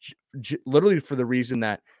points literally for the reason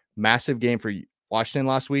that massive game for Washington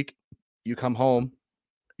last week. You come home,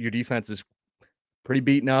 your defense is pretty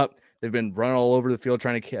beaten up. They've been running all over the field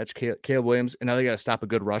trying to catch Caleb Williams, and now they got to stop a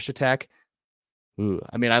good rush attack. Ooh,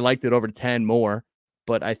 I mean, I liked it over 10 more,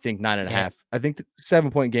 but I think 9.5. Yeah. I think the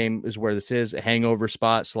 7-point game is where this is, a hangover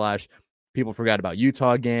spot / people forgot about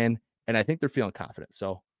Utah again, and I think they're feeling confident.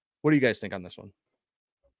 So what do you guys think on this one?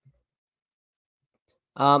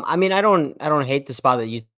 I mean, I don't hate the spot that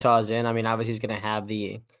Utah is in. I mean, obviously he's going to have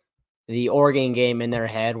the Oregon game in their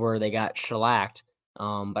head where they got shellacked.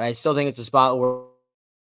 But I still think it's a spot where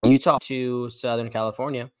Utah to Southern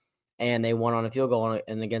California, and they won on a field goal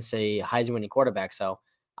and against a Heisman winning quarterback. So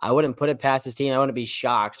I wouldn't put it past this team. I wouldn't be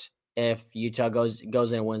shocked if Utah goes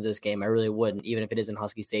in and wins this game. I really wouldn't, even if it is in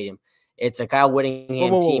Husky Stadium. It's a Kyle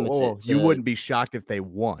Whittingham team. You wouldn't be shocked if they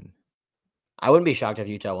won. I wouldn't be shocked if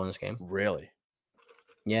Utah won this game. Really?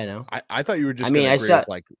 Yeah, no. I thought you were just. I don't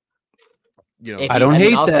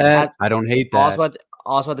hate that. I don't hate that.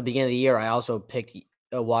 Also, at the beginning of the year, I also picked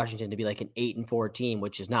Washington to be like an 8-4 team,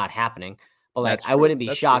 which is not happening. But like, I wouldn't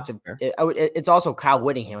be shocked if it's also Kyle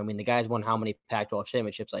Whittingham. I mean, the guy's won how many Pac-12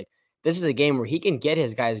 championships? Like, this is a game where he can get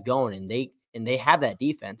his guys going, and they have that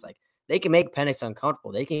defense. Like, they can make Penix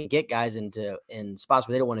uncomfortable. They can get guys in spots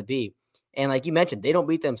where they don't want to be. And like you mentioned, they don't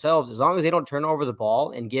beat themselves as long as they don't turn over the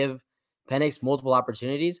ball and give Penix multiple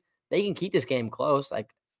opportunities. They can keep this game close. Like,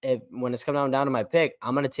 when it's coming down to my pick,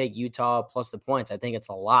 I'm going to take Utah plus the points. I think it's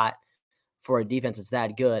a lot for a defense that's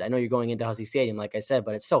that good. I know you're going into Husky Stadium, like I said,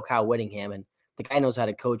 but it's still Kyle Whittingham, and the guy knows how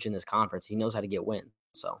to coach in this conference. He knows how to get wins.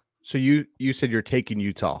 So you said you're taking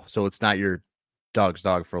Utah, so it's not your Dawgs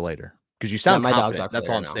Dog for later because you sound my confident. Dog that's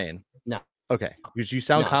all I'm saying. No, okay, because you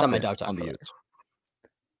sound confident. It's not my Dawgs Dog on the Utes.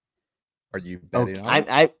 Are you betting on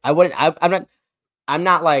it? I wouldn't. I'm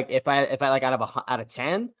not like if I like out of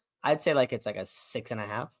 10, I'd say like it's like a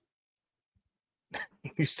 6.5.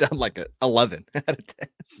 You sound like a 11 out of 10.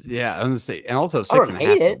 Yeah, I'm gonna say, and also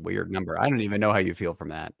 6.5 is a weird number. I don't even know how you feel from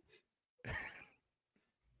that.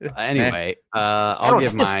 Anyway, I'll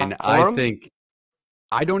give mine.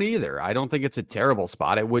 I don't either. I don't think it's a terrible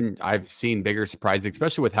spot. I've seen bigger surprises,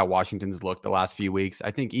 especially with how Washington's looked the last few weeks.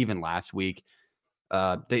 I think even last week,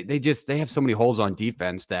 they have so many holes on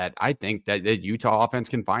defense that I think that the Utah offense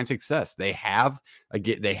can find success. They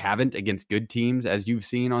haven't against good teams, as you've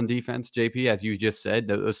seen on defense, JP, as you just said.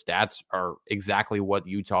 Those stats are exactly what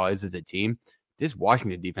Utah is as a team. This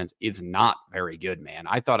Washington defense is not very good, man.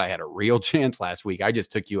 I thought I had a real chance last week. I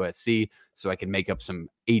just took USC so I can make up some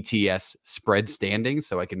ATS spread standings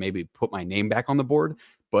so I can maybe put my name back on the board.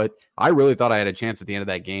 But I really thought I had a chance at the end of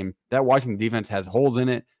that game. That Washington defense has holes in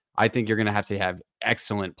it. I think you're going to have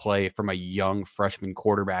excellent play from a young freshman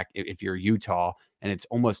quarterback if you're Utah, and it's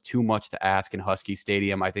almost too much to ask in Husky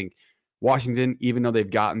Stadium. I think Washington, even though they've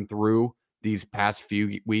gotten through these past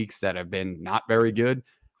few weeks that have been not very good,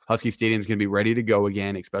 Husky Stadium is going to be ready to go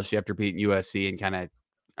again, especially after beating USC and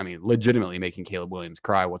legitimately making Caleb Williams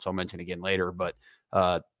cry, which I'll mention again later. But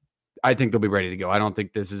I think they'll be ready to go. I don't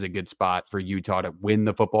think this is a good spot for Utah to win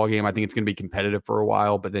the football game. I think it's going to be competitive for a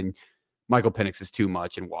while, but then Michael Penix is too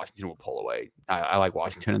much and Washington will pull away. I like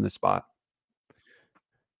Washington in this spot.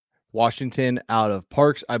 Washington out of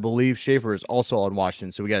Parks. I believe Schaefer is also on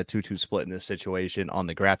Washington, so we got a 2-2 split in this situation on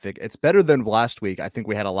the graphic. It's better than last week. I think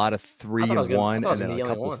we had a lot of 3-1 and then a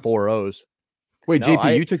couple 4-0s. Wait, no,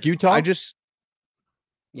 JP, you took Utah?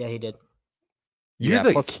 Yeah, he did. You're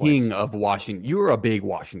the king of Washington. You're a big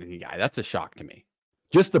Washington guy. That's a shock to me.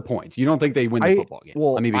 Just the points. You don't think they win the football game?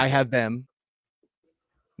 Well, I have them.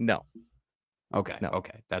 No. Okay. No.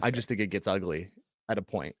 Okay. I just think it gets ugly at a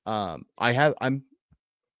point. I'm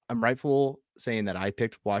rightful saying that I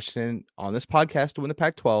picked Washington on this podcast to win the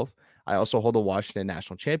Pac-12. I also hold a Washington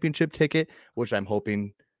national championship ticket, which I'm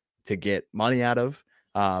hoping to get money out of.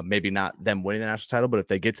 Maybe not them winning the national title, but if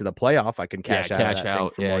they get to the playoff, I can cash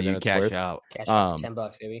out. Yeah, you cash out. Cash out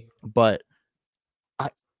 $10, baby. But I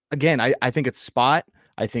think it's spot.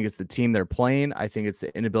 I think it's the team they're playing. I think it's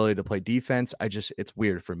the inability to play defense. It's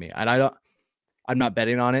weird for me, and I'm not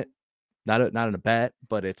betting on it. Not in a bet,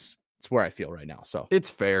 but it's where I feel right now. So it's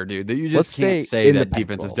fair, dude. That you just can't say that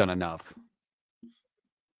defense has done enough.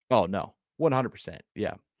 Oh no, 100%.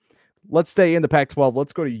 Yeah. Let's stay in the Pac-12.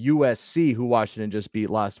 Let's go to USC, who Washington just beat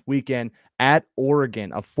last weekend at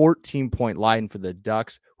Oregon. A 14-point line for the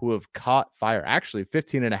Ducks, who have caught fire. Actually,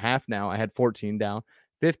 15.5 now. I had 14 down.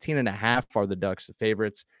 15.5 are the Ducks, the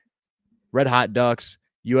favorites. Red hot Ducks.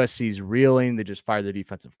 USC's reeling. They just fired the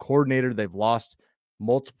defensive coordinator. They've lost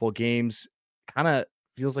multiple games. Kind of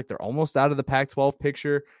feels like they're almost out of the Pac-12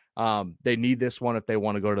 picture. They need this one if they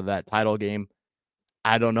want to go to that title game.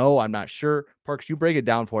 I don't know. I'm not sure. Parks, you break it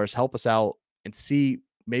down for us. Help us out and see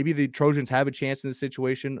maybe the Trojans have a chance in this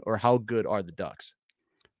situation, or how good are the Ducks?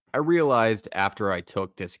 I realized after I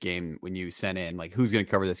took this game, when you sent in, like, who's going to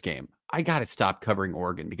cover this game? I got to stop covering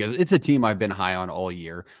Oregon because it's a team I've been high on all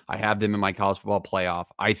year. I have them in my college football playoff.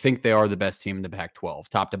 I think they are the best team in the Pac-12,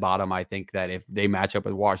 top to bottom. I think that if they match up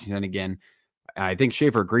with Washington again, and I think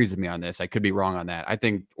Schaefer agrees with me on this. I could be wrong on that. I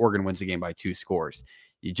think Oregon wins the game by 2 scores.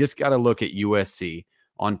 You just got to look at USC.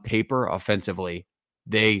 On paper, offensively,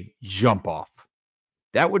 they jump off.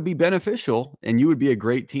 That would be beneficial, and you would be a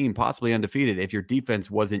great team, possibly undefeated, if your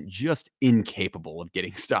defense wasn't just incapable of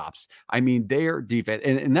getting stops. I mean, their defense,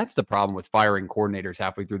 and that's the problem with firing coordinators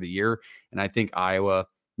halfway through the year, and I think Iowa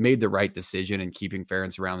made the right decision in keeping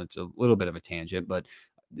Ferentz around. It's a little bit of a tangent, but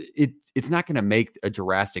it's not going to make a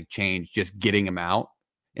drastic change just getting him out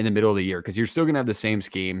in the middle of the year, because you're still going to have the same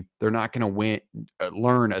scheme. They're not going to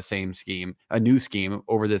learn a new scheme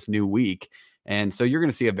over this new week. And so you're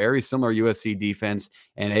going to see a very similar USC defense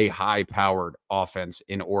and a high-powered offense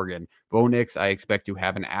in Oregon. Bo Nix, I expect to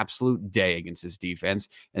have an absolute day against this defense.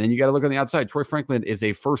 And then you got to look on the outside. Troy Franklin is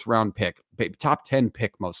a first-round pick, top 10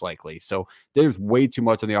 pick most likely. So there's way too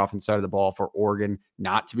much on the offense side of the ball for Oregon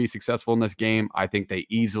not to be successful in this game. I think they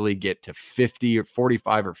easily get to 50 or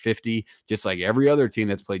 45 or 50, just like every other team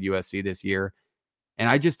that's played USC this year. And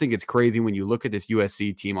I just think it's crazy when you look at this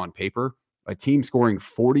USC team on paper. A team scoring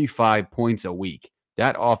 45 points a week.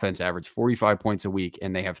 That offense averaged 45 points a week,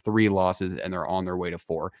 and they have 3 losses, and they're on their way to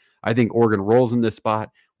 4. I think Oregon rolls in this spot.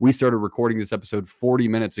 We started recording this episode 40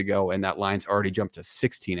 minutes ago, and that line's already jumped to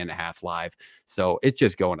 16.5 live. So it's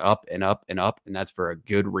just going up and up and up, and that's for a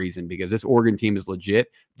good reason, because this Oregon team is legit.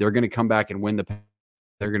 They're going to come back and win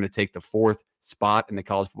they're going to take the 4th spot in the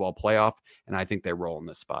college football playoff, and I think they roll in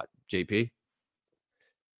this spot. JP?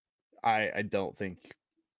 I don't think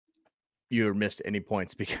you missed any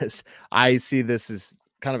points, because I see this as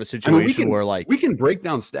kind of a situation where like we can break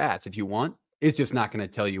down stats if you want. It's just not going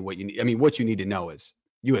to tell you what you need. I mean, what you need to know is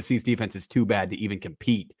USC's defense is too bad to even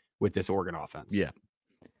compete with this Oregon offense. Yeah.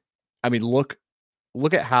 I mean, look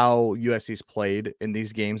at how USC's played in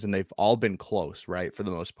these games, and they've all been close, right? For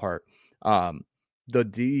the most part.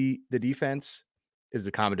 The defense is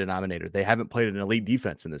the common denominator. They haven't played an elite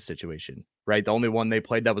defense in this situation, right? The only one they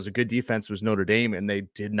played that was a good defense was Notre Dame, and they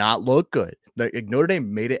did not look good. Like, Notre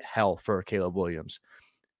Dame made it hell for Caleb Williams.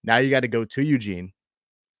 Now you got to go to Eugene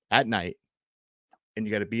at night, and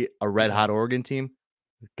you got to beat a red-hot Oregon team.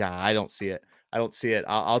 God, I don't see it.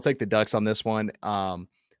 I'll take the Ducks on this one.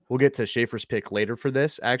 We'll get to Schaefer's pick later for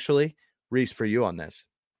this, actually. Reese, for you on this.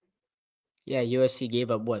 Yeah, USC gave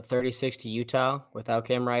up, 36 to Utah without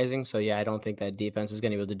Cam Rising. So, yeah, I don't think that defense is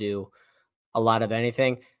going to be able to do a lot of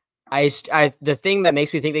anything. The thing that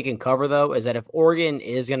makes me think they can cover, though, is that if Oregon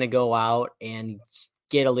is going to go out and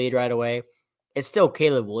get a lead right away, it's still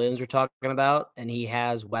Caleb Williams we're talking about, and he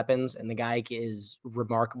has weapons, and the guy is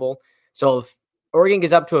remarkable. So if Oregon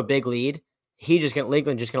gets up to a big lead,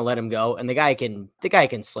 Lakeland just gonna let him go, and the guy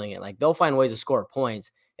can sling it. Like, they'll find ways to score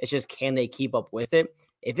points. It's just, can they keep up with it?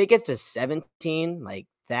 If it gets to 17 like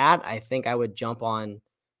that, I think I would jump on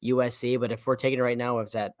USC. But if we're taking it right now,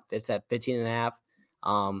 if it's at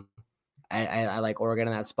 15.5, I like Oregon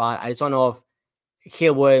in that spot. I just don't know if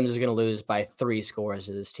Caleb Williams is going to lose by 3 scores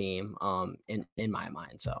to this team, in my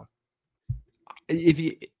mind. So, I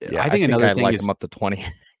think another thing like is him up to 20.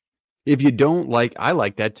 If you don't like, I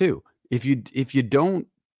like that too. If you don't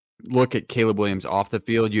look at Caleb Williams off the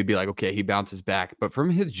field, you'd be like, okay, he bounces back. But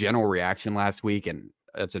from his general reaction last week, and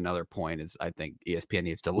that's another point, is I think ESPN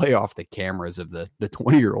needs to lay off the cameras of the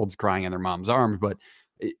 20-year-olds crying in their mom's arms. But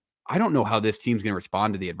I don't know how this team's going to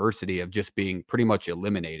respond to the adversity of just being pretty much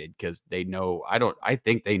eliminated, because they know, I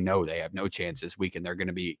think they know they have no chance this week and they're going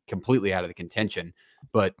to be completely out of the contention.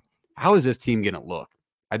 But how is this team going to look?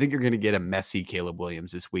 I think you're going to get a messy Caleb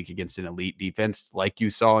Williams this week against an elite defense like you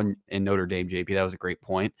saw in Notre Dame, JP. That was a great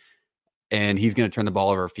point. And he's going to turn the ball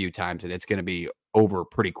over a few times, and it's going to be over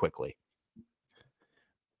pretty quickly.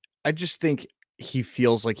 I just think he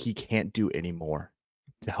feels like he can't do any more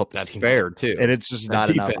to help this That's team fair, out. too. And it's just not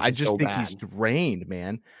enough. I just think he's drained,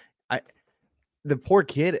 man. The poor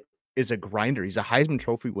kid is a grinder. He's a Heisman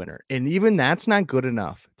Trophy winner. And even that's not good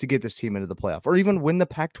enough to get this team into the playoff or even win the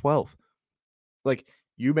Pac-12. Like,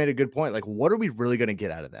 you made a good point. Like, what are we really going to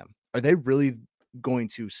get out of them? Are they really going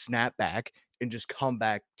to snap back and just come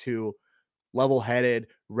back to level-headed,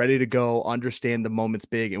 ready to go, understand the moment's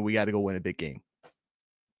big, and we got to go win a big game?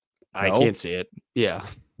 I can't see it. Yeah.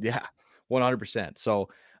 Yeah, 100%. So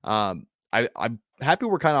I'm happy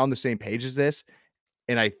we're kind of on the same page as this.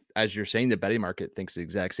 And as you're saying, the betting market thinks the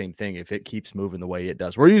exact same thing if it keeps moving the way it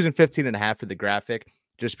does. We're using 15.5 for the graphic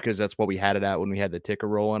just because that's what we had it at when we had the ticker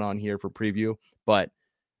rolling on here for preview. But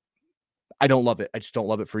I don't love it. I just don't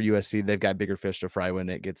love it for USC. They've got bigger fish to fry when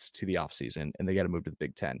it gets to the offseason, and they got to move to the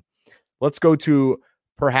Big Ten. Let's go to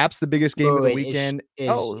perhaps the biggest game of the weekend.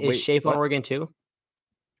 Is Schaefer on Oregon too?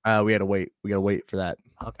 We got to wait. We got to wait for that.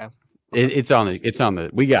 Okay. It's on the.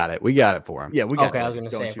 We got it. We got it for him. Yeah, we got okay, it. I was going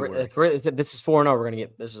to say, if this is 4-0, we're going to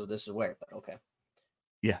get this is where. But okay.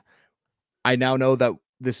 Yeah, I now know that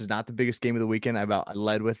this is not the biggest game of the weekend. I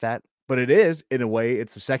led with that, but it is in a way.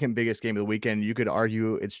 It's the second biggest game of the weekend. You could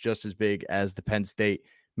argue it's just as big as the Penn State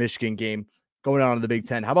Michigan game going on in the Big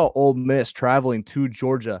Ten. How about Ole Miss traveling to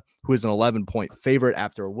Georgia, who is an 11-point favorite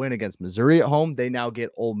after a win against Missouri at home? They now get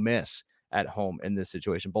Ole Miss at home in this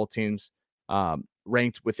situation. Both teams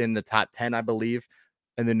ranked within the top 10, I believe,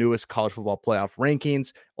 in the newest college football playoff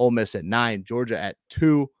rankings. Ole Miss at 9, Georgia at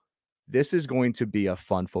 2. This is going to be a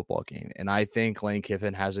fun football game. And I think Lane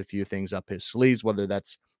Kiffin has a few things up his sleeves, whether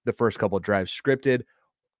that's the first couple of drives scripted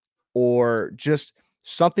or just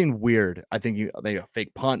something weird. I think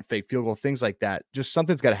fake punt, fake field goal, things like that. Just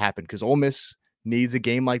something's got to happen because Ole Miss needs a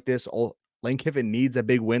game like this. Lane Kiffin needs a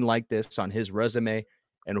big win like this on his resume.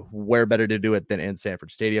 And where better to do it than in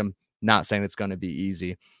Sanford Stadium? Not saying it's going to be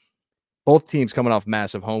easy. Both teams coming off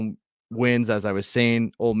massive home wins, as I was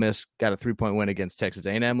saying. Ole Miss got a 3-point win against Texas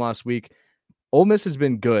A&M last week. Ole Miss has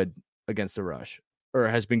been good against the rush, or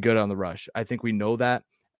has been good on the rush. I think we know that.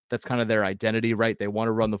 That's kind of their identity, right? They want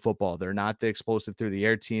to run the football. They're not the explosive through the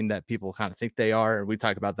air team that people kind of think they are. And we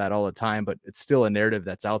talk about that all the time, but it's still a narrative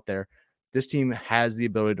that's out there. This team has the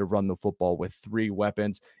ability to run the football with 3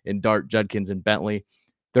 weapons in Dart, Judkins, and Bentley.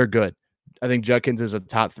 They're good. I think Judkins is a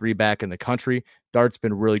top 3 back in the country. Dart's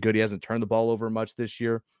been really good. He hasn't turned the ball over much this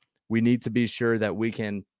year. We need to be sure that we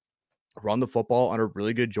can run the football on a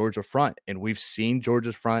really good Georgia front. And we've seen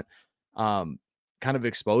Georgia's front kind of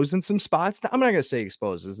exposed in some spots. I'm not going to say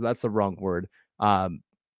exposed. That's the wrong word.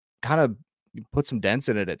 kind of put some dents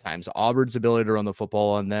in it at times. Auburn's ability to run the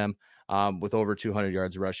football on them with over 200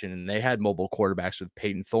 yards rushing, and they had mobile quarterbacks with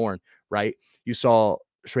Peyton Thorne, right? You saw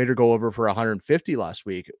Schrader go over for 150 last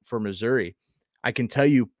week for Missouri. I can tell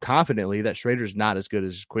you confidently that Schrader's not as good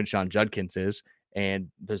as Quinshon Judkins is,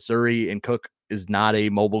 and Missouri and Cook is not a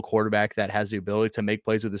mobile quarterback that has the ability to make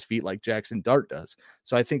plays with his feet like Jackson Dart does.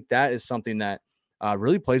 So I think that is something that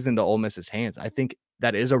really plays into Ole Miss's hands. I think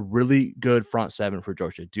that is a really good front seven for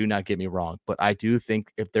Georgia. Do not get me wrong, but I do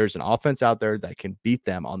think if there's an offense out there that can beat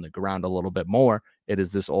them on the ground a little bit more, it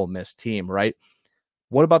is this Ole Miss team, right?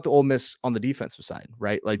 What about the Ole Miss on the defensive side,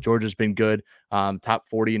 right? Like Georgia's been good, top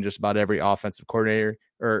 40 in just about every offensive coordinator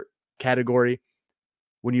or category.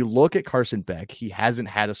 When you look at Carson Beck, he hasn't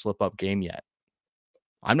had a slip-up game yet.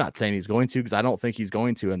 I'm not saying he's going to because I don't think he's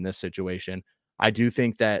going to in this situation. I do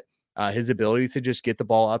think that his ability to just get the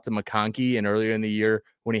ball out to McConkey and earlier in the year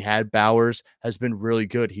when he had Bowers has been really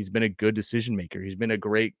good. He's been a good decision maker. He's been a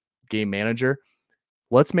great game manager.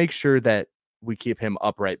 Let's make sure that we keep him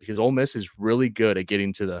upright because Ole Miss is really good at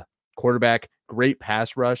getting to the quarterback. Great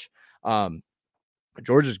pass rush.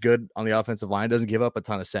 Georgia's good on the offensive line, doesn't give up a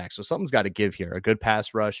ton of sacks. So something's got to give here. A good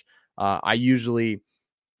pass rush. I usually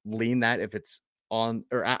lean that if it's on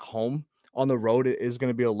or at home. On the road, it is going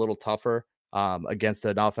to be a little tougher against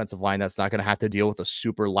an offensive line that's not going to have to deal with a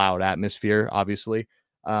super loud atmosphere, obviously.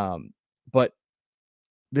 But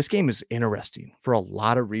this game is interesting for a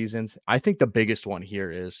lot of reasons. I think the biggest one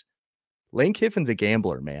here is Lane Kiffin's a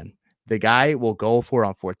gambler, man. The guy will go for it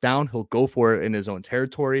on fourth down. He'll go for it in his own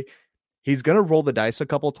territory. He's going to roll the dice a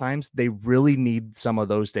couple times. They really need some of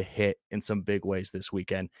those to hit in some big ways this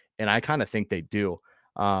weekend. And I kind of think they do.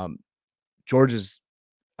 Georgia's,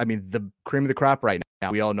 the cream of the crop right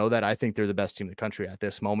now. We all know that. I think they're the best team in the country at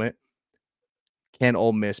this moment. Can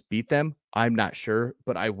Ole Miss beat them? I'm not sure,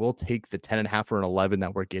 but I will take the 10.5 or an 11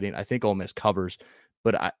 that we're getting. I think Ole Miss covers,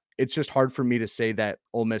 but it's just hard for me to say that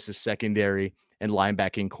Ole Miss's secondary and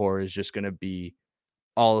linebacking core is just going to be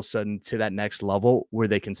all of a sudden to that next level where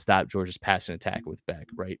they can stop Georgia's passing attack with Beck,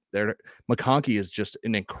 right? McConkey is just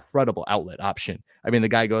an incredible outlet option. The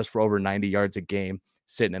guy goes for over 90 yards a game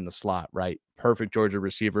sitting in the slot, right? Perfect Georgia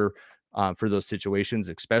receiver for those situations,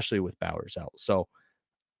 especially with Bowers out. So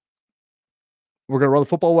we're going to run the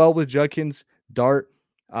football well with Judkins, Dart,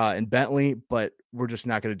 and Bentley, but we're just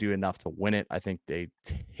not going to do enough to win it. I think they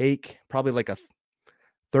take probably like a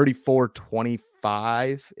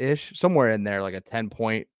 34-25-ish, somewhere in there, like a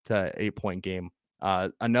 10-point to 8-point game.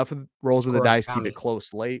 Enough of rolls of the dice, keep it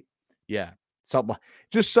close late. Yeah, something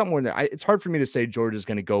somewhere in there. It's hard for me to say Georgia's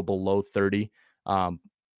going to go below 30,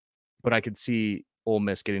 but I could see Ole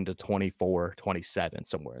Miss getting to 24, 27,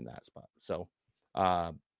 somewhere in that spot. So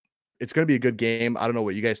it's going to be a good game. I don't know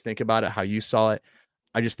what you guys think about it, how you saw it.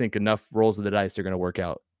 I just think enough rolls of the dice are going to work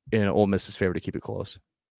out in Ole Miss's favor to keep it close.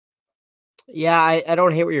 Yeah, I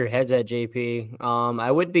don't hate where your head's at, JP.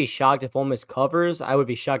 I wouldn't be shocked if Ole Miss covers. I would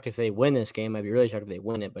be shocked if they win this game. I'd be really shocked if they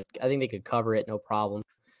win it, but I think they could cover it, no problem.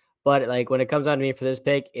 But like when it comes down to me for this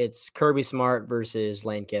pick, it's Kirby Smart versus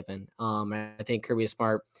Lane Kiffin. I think Kirby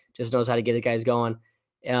Smart just knows how to get the guys going,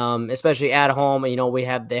 especially at home. They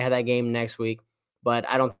have that game next week, but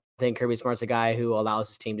I don't think Kirby Smart's a guy who allows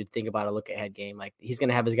his team to think about a look ahead game. Like he's going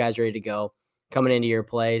to have his guys ready to go coming into your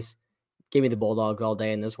plays. Give me the Bulldogs all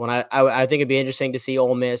day in this one. I think it'd be interesting to see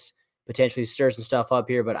Ole Miss potentially stir some stuff up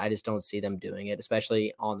here, but I just don't see them doing it,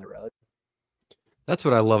 especially on the road. That's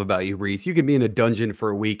what I love about you, Reese. You can be in a dungeon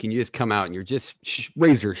for a week and you just come out and you're just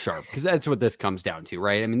razor sharp because that's what this comes down to,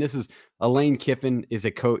 right? This is Lane Kiffin is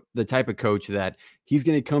a coach, the type of coach that he's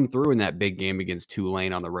going to come through in that big game against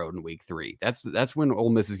Tulane on the road in week 3. That's when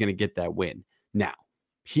Ole Miss is going to get that win. Now,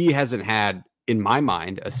 he hasn't had, in my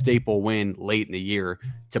mind, a staple win late in the year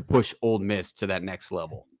to push Ole Miss to that next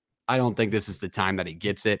level. I don't think this is the time that he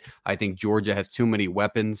gets it. I think Georgia has too many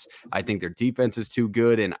weapons. I think their defense is too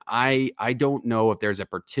good. And I don't know if there's a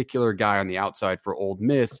particular guy on the outside for Ole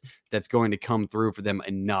Miss that's going to come through for them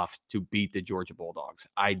enough to beat the Georgia Bulldogs.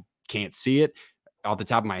 I can't see it off the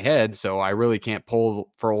top of my head, so I really can't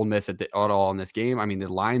pull for Ole Miss at all in this game. The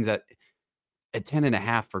line's at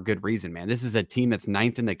 10.5 for good reason, man. This is a team that's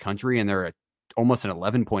 9th in the country, and they're almost an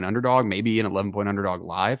 11-point underdog, maybe an 11-point underdog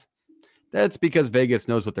live. That's because Vegas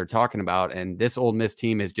knows what they're talking about, and this Ole Miss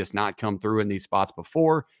team has just not come through in these spots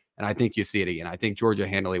before, and I think you see it again. I think Georgia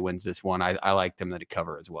handily wins this one. I like them to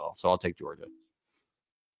cover as well, so I'll take Georgia.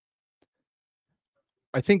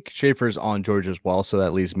 I think Schaefer's on Georgia as well, so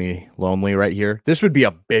that leaves me lonely right here. This would be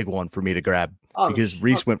a big one for me to grab because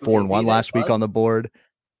Reese went 4-1 last week on the board.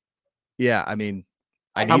 Yeah,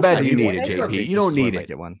 how bad do you need it, JP? You don't need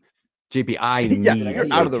it. One. JP, I need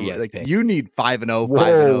out of the pick. You need 5-0.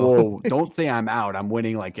 Whoa! Don't say I'm out. I'm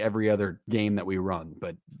winning like every other game that we run,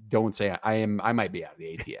 but don't say I am. I might be out of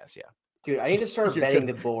the ATS. Yeah, dude, I need to start betting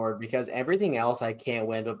the board because everything else I can't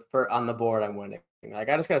win, but on the board I'm winning. Like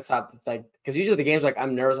I just gotta stop, like, because usually the games like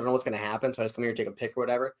I'm nervous, I don't know what's gonna happen, so I just come here and take a pick or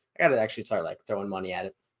whatever. I gotta actually start like throwing money at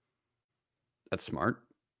it. That's smart.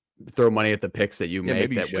 Throw money at the picks that you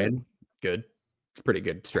make that win. Good. It's a pretty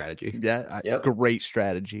good strategy. Yeah. Great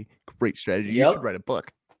strategy. Great strategy. Yep. You should write a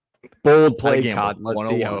book. Bold play, Cotton. Let's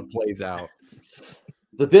see how it plays out.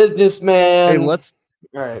 The businessman. Hey, let's.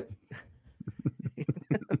 All right.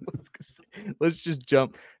 Let's just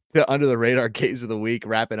jump to under the radar games of the week,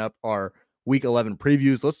 wrapping up our week 11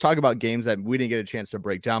 previews. Let's talk about games that we didn't get a chance to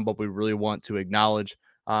break down, but we really want to acknowledge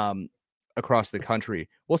across the country.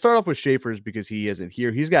 We'll start off with Schaefer's because he isn't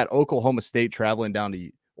here. He's got Oklahoma State traveling down to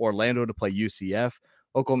Orlando to play UCF.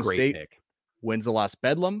 Oklahoma State wins the last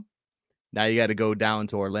Bedlam. Now you got to go down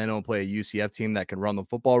to Orlando and play a UCF team that can run the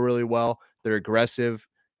football really well. They're aggressive.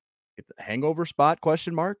 It's a hangover spot, ?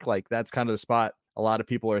 Like that's kind of the spot a lot of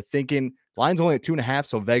people are thinking. Line's only at 2.5,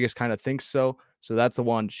 so Vegas kind of thinks so. So that's the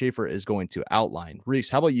one Schaefer is going to outline. Reese,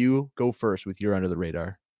 how about you go first with your under the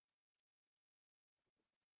radar?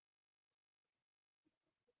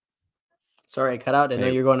 Sorry, I cut out. I know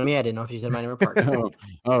you're going to me. I didn't know if you said my name or Parker.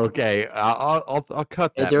 Okay, I'll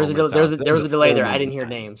cut that. There was a delay there. I didn't hear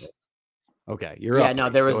names. Okay, you're up. Yeah, no,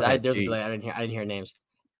 there was a delay. I didn't hear names.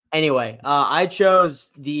 Anyway, I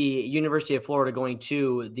chose the University of Florida going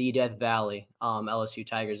to the Death Valley, LSU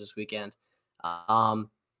Tigers this weekend.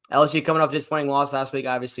 LSU coming off a disappointing loss last week,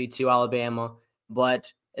 obviously, to Alabama,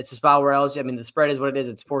 but it's a spot where LSU, I mean, the spread is what it is.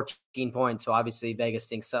 It's 14 points, so obviously Vegas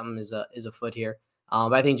thinks something is afoot here.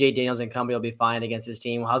 But I think Jay Daniels and company will be fine against his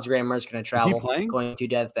team. How's Graham Mertz going to travel going to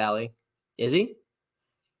Death Valley? Is he?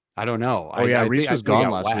 I don't know. Reese was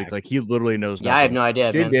gone last week. Like, he literally knows nothing. Yeah, I have no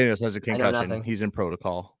idea, Jay Daniels has a concussion. He's in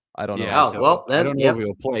protocol. I don't know. Yeah, I don't know if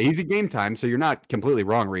he'll play. He's at game time, so you're not completely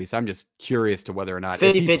wrong, Reese. I'm just curious to whether or not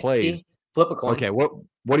 50, if he plays. Flip a coin. Okay, what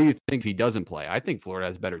do you think if he doesn't play? I think Florida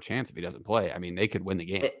has a better chance if he doesn't play. I mean, they could win the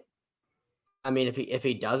game. If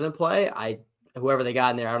he doesn't play, whoever they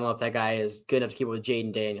got in there, I don't know if that guy is good enough to keep it with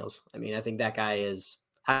Jaden Daniels. I mean, I think that guy has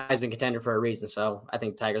been contender for a reason, so I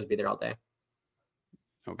think Tigers will be there all day.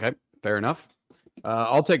 Okay, fair enough.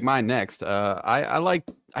 I'll take mine next.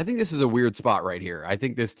 I think this is a weird spot right here. I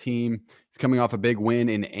think this team is coming off a big win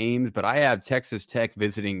in Ames, but I have Texas Tech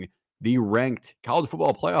visiting the ranked college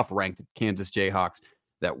football playoff ranked Kansas Jayhawks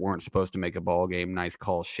that weren't supposed to make a ball game. Nice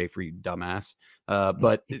call, Schaefer, you dumbass.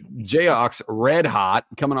 But Jayhawks red hot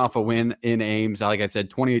coming off a win in Ames. Like I said,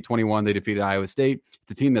 28-21, they defeated Iowa State.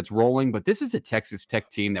 It's a team that's rolling, but this is a Texas Tech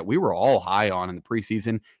team that we were all high on in the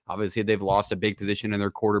preseason. Obviously, they've lost a big position in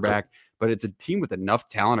their quarterback, but it's a team with enough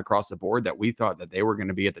talent across the board that we thought that they were going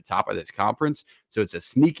to be at the top of this conference. So it's a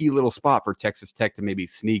sneaky little spot for Texas Tech to maybe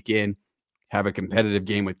sneak in, have a competitive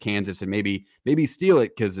game with Kansas, and maybe steal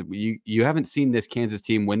it, because you haven't seen this Kansas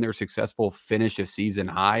team, when they're successful, finish a season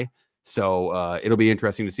high. So it'll be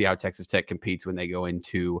interesting to see how Texas Tech competes when they go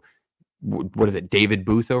into, what is it, David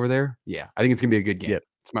Booth over there? Yeah, I think it's going to be a good game. Yep.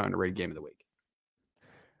 It's my underrated game of the week.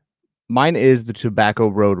 Mine is the Tobacco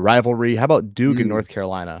Road rivalry. How about Duke and North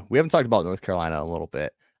Carolina? We haven't talked about North Carolina a little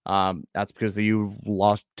bit. That's because you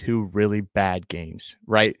lost 2 really bad games,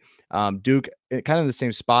 right? Duke kind of in the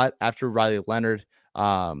same spot after Riley Leonard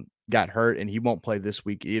got hurt, and he won't play this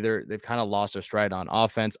week either. They've kind of lost their stride on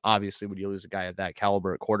offense. Obviously, when you lose a guy of that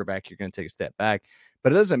caliber at quarterback, you're going to take a step back.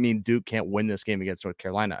 But it doesn't mean Duke can't win this game against North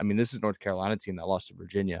Carolina. I mean, this is North Carolina team that lost to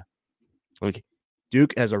Virginia. Like,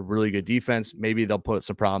 Duke has a really good defense. Maybe they'll put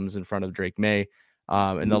some problems in front of Drake May.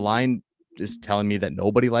 And the line is telling me that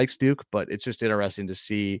nobody likes Duke, but it's just interesting to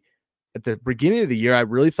see. At the beginning of the year, I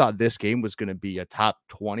really thought this game was going to be a top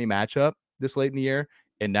 20 matchup this late in the year,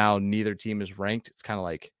 and now neither team is ranked. It's kind of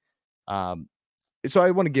like, so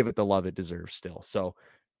I want to give it the love it deserves still. So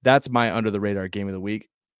that's my under the radar game of the week.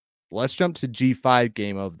 Let's jump to G5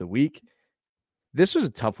 game of the week. This was a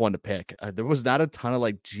tough one to pick. There was not a ton of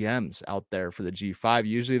like gems out there for the G5.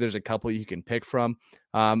 Usually there's a couple you can pick from.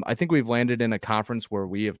 I think we've landed in a conference where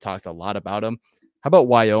we have talked a lot about them. How about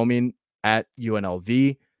Wyoming at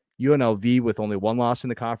UNLV? UNLV with only 1 loss in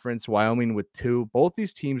the conference, Wyoming with 2. Both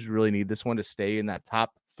these teams really need this one to stay in that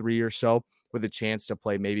top 3 or so, with a chance to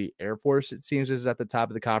play maybe Air Force, it seems, is at the top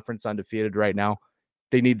of the conference, undefeated right now.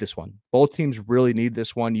 They need this one. Both teams really need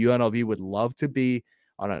this one. UNLV would love to be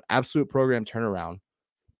on an absolute program turnaround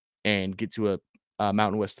and get to a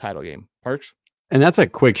Mountain West title game. Parks? And that's a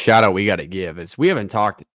quick shout out we got to give, is we haven't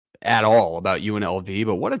talked at all about UNLV,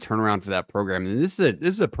 but what a turnaround for that program. And this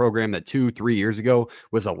is a program that 2-3 years ago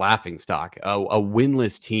was a laughingstock, a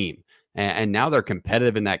winless team. And now they're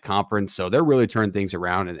competitive in that conference. So they're really turning things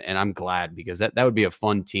around. And I'm glad, because that would be a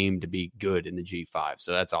fun team to be good in the G5.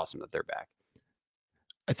 So that's awesome that they're back.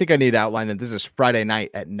 I think I need to outline that this is Friday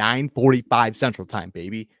night at 9:45 Central Time,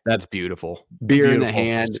 baby. That's beautiful. Beer in the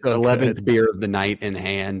hand, so 11th good. Beer of the night in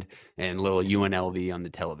hand, and little UNLV on the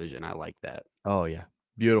television. I like that. Oh, yeah.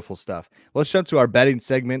 Beautiful stuff. Let's jump to our betting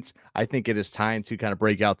segments. I think it is time to kind of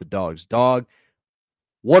break out the Dawgs Dog.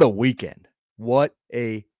 What a weekend. What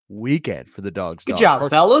a weekend for the Dawgs Dog. Good job,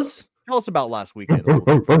 fellas. Tell us about last weekend.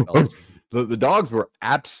 The Dogs were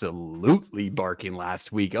absolutely barking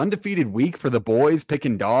last week. Undefeated week for the boys,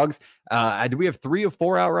 picking dogs. Do we have 3 of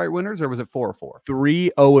 4 outright winners, or was it 4 of 4?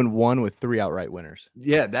 3-0-1 with 3 outright winners.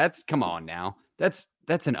 Yeah, come on now. That's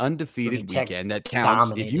an undefeated weekend that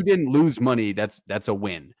counts. If you didn't lose money, that's a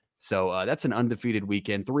win. So that's an undefeated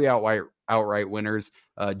weekend. 3 outright winners.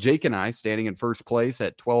 Jake and I standing in first place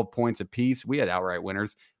at 12 points apiece. We had outright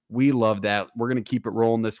winners. We love that. We're going to keep it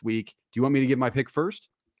rolling this week. Do you want me to give my pick first?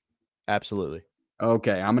 Absolutely.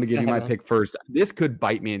 Okay, I'm going to give you my pick first. This could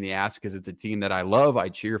bite me in the ass because it's a team that I love. I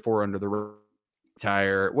cheer for under the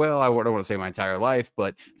entire, well, I don't want to say my entire life,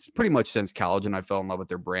 but it's pretty much since college, and I fell in love with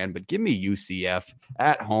their brand. But give me UCF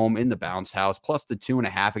at home in the bounce house, plus the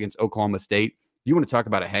 2.5 against Oklahoma State. You want to talk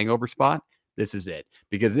about a hangover spot? This is it,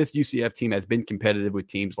 because this UCF team has been competitive with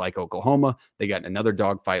teams like Oklahoma. They got in another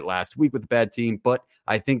dogfight last week with a bad team, but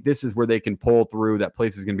I think this is where they can pull through. That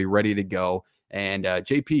place is going to be ready to go. And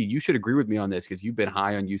JP, you should agree with me on this, because you've been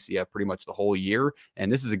high on UCF pretty much the whole year,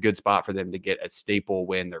 and this is a good spot for them to get a staple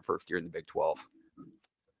win their first year in the Big 12.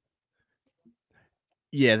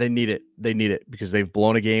 Yeah, they need it. They need it because they've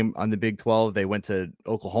blown a game on the Big 12. They went to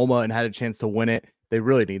Oklahoma and had a chance to win it. They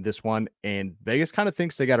really need this one, and Vegas kind of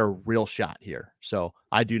thinks they got a real shot here. So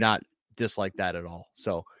I do not dislike that at all.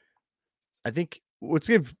 So I think let's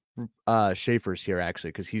give Schaefer's here,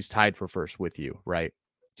 actually, because he's tied for first with you, right?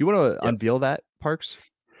 Do you want to unveil that, Parks?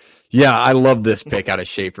 Yeah, I love this pick out of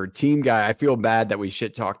Schaefer. Team guy, I feel bad that we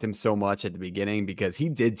shit-talked him so much at the beginning, because he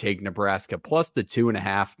did take Nebraska plus the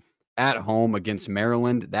 2.5 at home against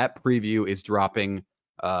Maryland. That preview is dropping.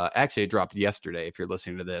 Actually, it dropped yesterday if you're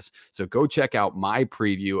listening to this. So go check out my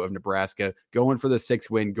preview of Nebraska going for the 6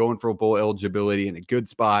 win, going for bowl eligibility in a good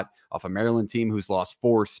spot off a Maryland team who's lost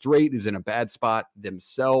 4 straight, who's in a bad spot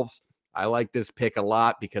themselves. I like this pick a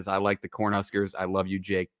lot because I like the Cornhuskers. I love you,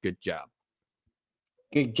 Jake. Good job.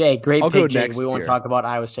 Good, Jake. Great pick, Jake. We won't talk about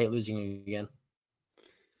Iowa State losing again.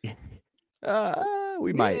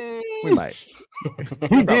 We might. We might.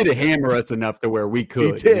 He did hammer us enough to where we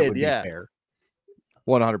could. He did, yeah.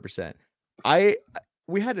 100%.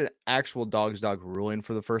 We had an actual Dawgs Dog ruling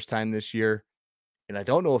for the first time this year, and I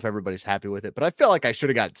don't know if everybody's happy with it, but I feel like I should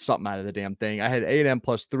have got something out of the damn thing. I had A&M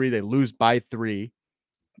plus 3. They lose by 3.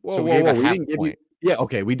 Whoa. We didn't give you. Yeah,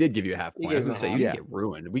 okay, we did give you a half point. I was going to say, you didn't get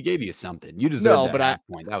ruined. We gave you something. You deserve that half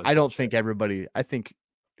point. I don't think everybody, I think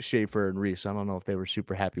Schaefer and Reese, I don't know if they were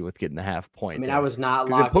super happy with getting the half point. I mean, I was not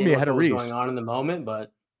locked in with what was going on in the moment,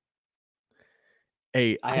 but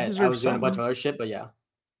hey, I was doing a bunch of other shit, but yeah.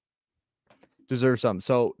 Deserve something.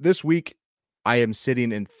 So this week, I am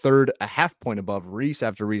sitting in third, a half point above Reese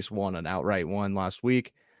after Reese won an outright one last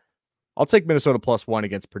week. I'll take Minnesota plus 1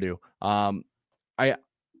 against Purdue.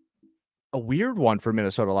 A weird one for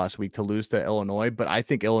Minnesota last week to lose to Illinois, but I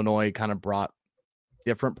think Illinois kind of brought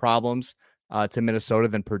different problems to Minnesota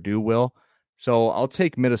than Purdue will. So I'll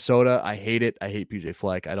take Minnesota. I hate it. I hate PJ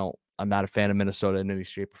Fleck. I'm not a fan of Minnesota in any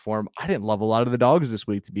shape or form. I didn't love a lot of the dogs this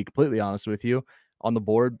week, to be completely honest with you, on the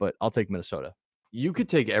board, but I'll take Minnesota. You could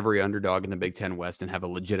take every underdog in the Big Ten West and have a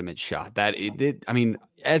legitimate shot. I mean,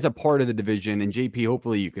 as a part of the division, and JP,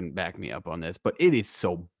 hopefully you can back me up on this, but it is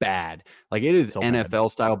so bad. Like, it is so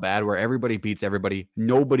NFL style bad where everybody beats everybody.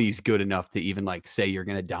 Nobody's good enough to even say you're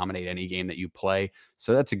going to dominate any game that you play.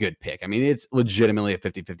 So that's a good pick. I mean, it's legitimately a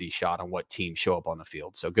 50-50 shot on what teams show up on the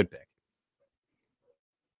field. So good pick.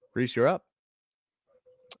 Reese, you're up.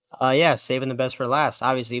 Yeah, saving the best for last.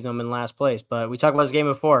 Obviously, even though I'm in last place, but we talked about this game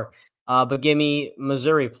before. But give me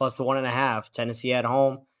Missouri plus the 1.5. Tennessee at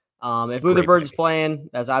home. If Luther Bird's playing,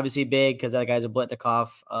 that's obviously big because that guy's a Blitnikoff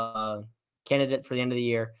candidate for the end of the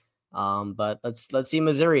year. But let's see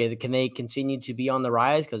Missouri. Can they continue to be on the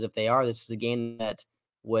rise? Because if they are, this is a game that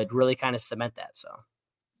would really kind of cement that. So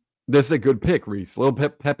this is a good pick, Reese. A little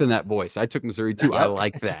pep in that voice. I took Missouri too. I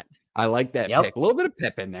like that. I like that pick. A little bit of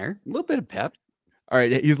pep in there. A little bit of pep. All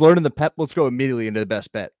right, he's learning the pep. Let's go immediately into the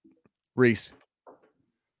best bet. Reese.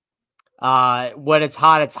 When it's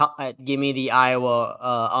hot, it's hot. Give me the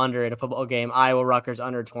Iowa under in a football game. Iowa Rutgers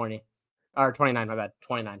under 20 or 29. My bad,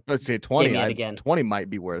 29. Let's say 20. Give me it again. 20 might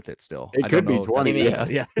be worth it still. It could be 20.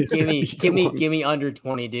 Yeah. Give me under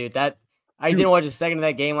 20, dude. I didn't watch a second of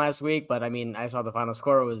that game last week, but I mean, I saw the final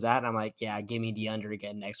score was that, and I'm like, yeah, give me the under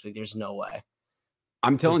again next week. There's no way.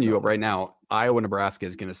 I'm telling you right now, Iowa, Nebraska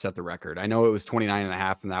is going to set the record. I know it was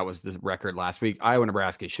 29.5, and that was the record last week. Iowa,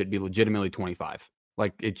 Nebraska should be legitimately 25.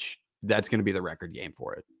 Like that's going to be the record game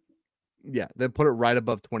for it. Yeah, they put it right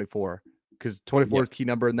above 24 because 24 is key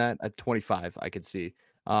number in that. At 25, I could see.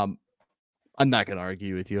 I'm not going to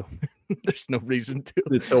argue with you. There's no reason to.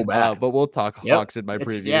 It's so bad. But we'll talk Hawks in my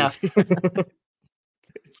previews. Yeah.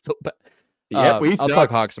 It's so bad. I'll talk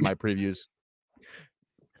Hawks in my previews.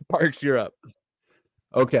 Parks, you're up.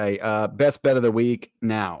 Okay, best bet of the week.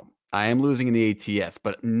 Now, I am losing in the ATS,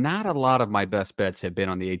 but not a lot of my best bets have been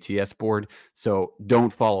on the ATS board, so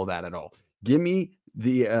don't follow that at all. Give me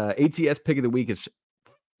the ATS pick of the week is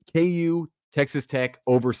KU, Texas Tech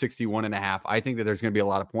over 61.5. I think that there's going to be a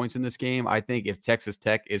lot of points in this game. I think if Texas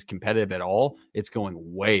Tech is competitive at all, it's going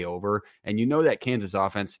way over. And you know that Kansas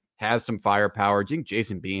offense has some firepower. I think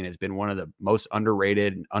Jason Bean has been one of the most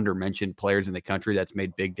underrated and undermentioned players in the country that's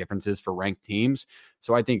made big differences for ranked teams.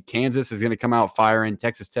 So I think Kansas is going to come out firing.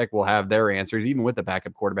 Texas Tech will have their answers. Even with the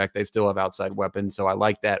backup quarterback, they still have outside weapons. So I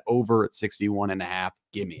like that over at 61.5.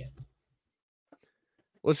 Give me it.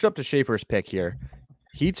 Let's jump to Schaefer's pick here.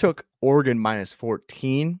 He took Oregon minus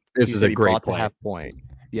 14. This is a great play. The half point.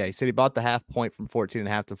 Yeah, he said he bought the half point from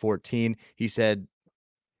 14.5 to 14.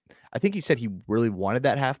 I think he said he really wanted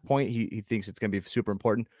that half point. He thinks it's going to be super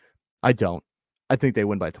important. I don't. I think they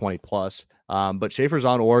win by 20 plus. But Schaefer's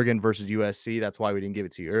on Oregon versus USC. That's why we didn't give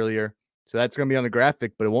it to you earlier. So that's going to be on the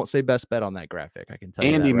graphic, but it won't say best bet on that graphic. I can tell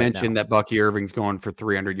you. Andy mentioned that Bucky Irving's going for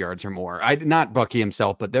 300 yards or more. Not Bucky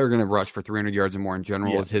himself, but they're going to rush for 300 yards or more in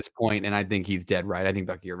general is his point, and I think he's dead right. I think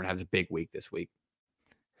Bucky Irving has a big week this week.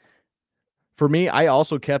 For me, I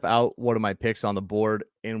also kept out one of my picks on the board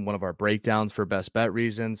in one of our breakdowns for best bet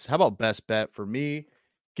reasons. How about best bet for me?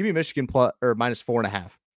 Give me Michigan minus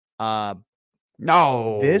 4.5.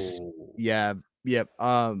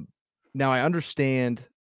 Now I understand.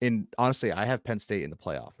 And honestly, I have Penn State in the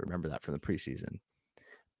playoff. Remember that from the preseason.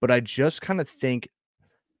 But I just kind of think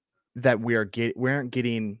that we aren't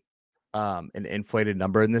getting an inflated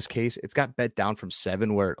number in this case. It's got bet down from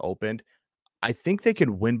 7 where it opened. I think they could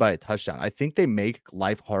win by a touchdown. I think they make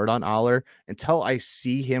life hard on Aller until I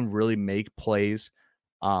see him really make plays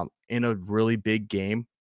in a really big game,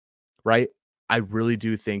 right? I really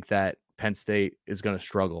do think that Penn State is going to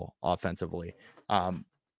struggle offensively.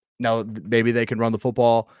 Now, maybe they can run the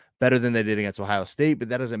football better than they did against Ohio State, but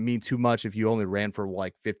that doesn't mean too much if you only ran for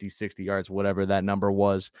like 50, 60 yards, whatever that number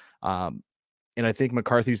was. And I think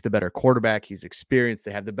McCarthy's the better quarterback. He's experienced.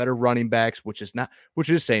 They have the better running backs, which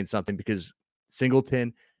is saying something because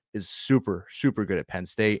Singleton is super, super good at Penn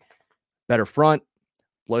State. Better front.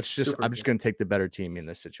 I'm just going to take the better team in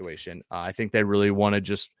this situation. I think they really want to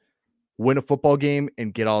just win a football game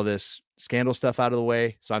and get all this scandal stuff out of the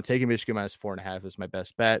way. So I'm taking Michigan minus 4.5 as my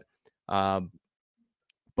best bet.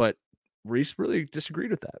 But Reese really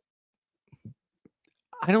disagreed with that.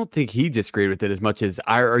 I don't think he disagreed with it as much as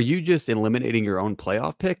are you just eliminating your own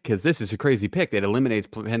playoff pick? Because this is a crazy pick that eliminates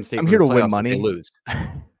Penn State. I'm here to win money. Lose.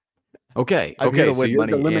 Okay. I'm here to win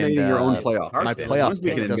money eliminating your own playoff. My playoff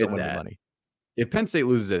pick doesn't win money. If Penn State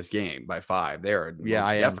loses this game by 5, they're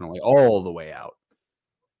definitely am. all the way out.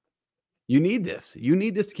 You need this. You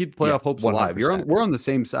need this to keep the playoff hopes alive. We're on the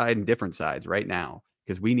same side and different sides right now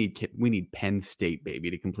because we need Penn State, baby,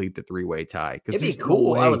 to complete the 3-way tie. It'd be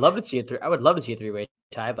cool. I would love to see a 3-way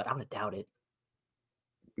tie, but I'm gonna doubt it.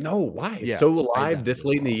 No, why? It's so alive this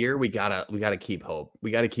late in the year. We gotta keep hope.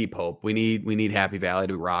 We need Happy Valley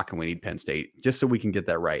to rock, and we need Penn State just so we can get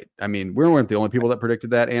that right. I mean, we weren't the only people that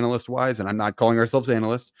predicted that analyst wise, and I'm not calling ourselves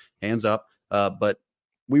analysts. Hands up. But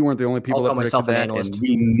we weren't the only people that predicted that, and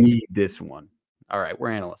we need this one. All right,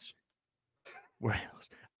 we're analysts.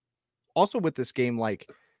 Also, with this game, like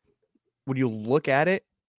when you look at it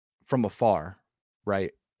from afar,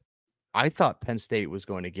 right? I thought Penn State was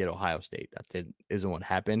going to get Ohio State. That isn't what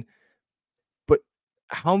happened. But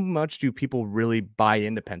how much do people really buy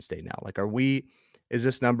into Penn State now? Like, is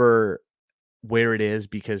this number where it is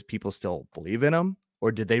because people still believe in them,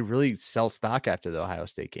 or did they really sell stock after the Ohio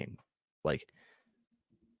State game? Like,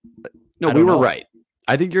 no, we were right.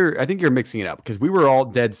 I think you're mixing it up because we were all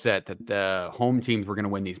dead set that the home teams were going to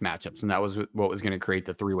win these matchups, and that was what was going to create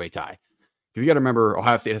the 3-way tie. Because you got to remember,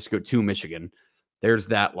 Ohio State has to go to Michigan. There's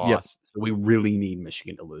that loss. Yep. So we really need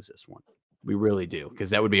Michigan to lose this one. We really do, because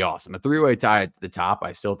that would be awesome. A 3-way tie at the top.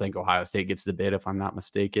 I still think Ohio State gets the bid, if I'm not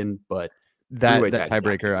mistaken. But that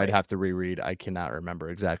tiebreaker, I'd have to reread. I cannot remember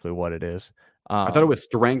exactly what it is. I thought it was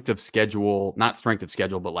strength of schedule, not strength of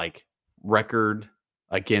schedule, but like record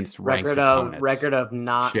against ranked opponents. Record of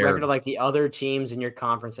like the other teams in your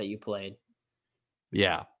conference that you played.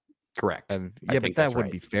 Yeah. Correct. But that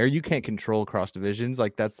wouldn't be fair. You can't control cross divisions.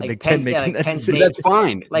 Like that's the Big Ten making that decision. That's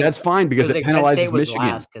fine. That's fine because it penalizes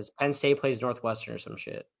Michigan. Because Penn State plays Northwestern or some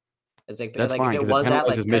shit. It's like that's fine. If it was that,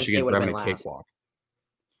 like Michigan for having a cakewalk.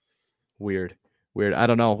 Weird. I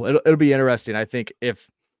don't know. It'll be interesting. I think if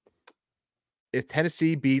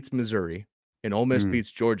Tennessee beats Missouri and Ole Miss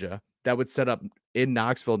beats Georgia, that would set up in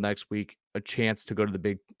Knoxville next week a chance to go to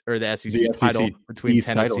the SEC title between East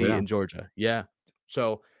Tennessee and Georgia. Yeah.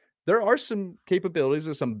 So there are some capabilities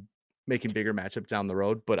of some making bigger matchups down the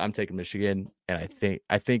road, but I'm taking Michigan, and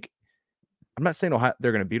I think I'm not saying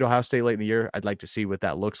they're going to beat Ohio State late in the year. I'd like to see what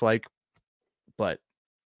that looks like, but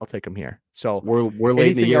I'll take them here. So we're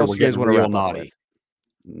late in the year. We're getting real naughty.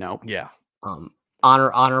 No. Yeah.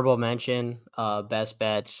 Honorable mention. Best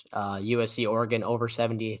bet. USC Oregon over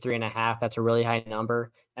 73.5. That's a really high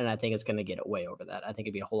number, and I think it's going to get it way over that. I think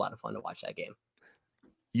it'd be a whole lot of fun to watch that game.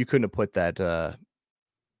 You couldn't have put that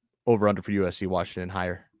over under for USC Washington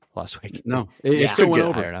higher last week. No, it still went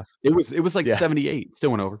over. It was like 78.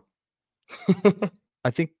 Still went over.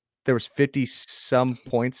 I think there was 50 some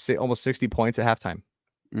points, almost 60 points at halftime.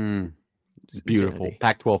 Beautiful.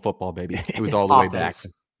 Pac-12 football, baby. It was all the way back.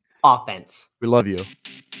 Offense. We love you.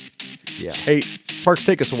 Yeah. Hey, Parks,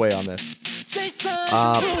 take us away on this.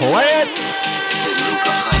 Play it.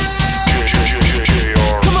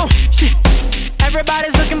 Come on.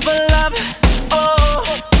 Everybody's looking for love.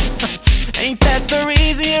 Oh, ain't that the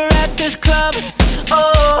reason you're at this club?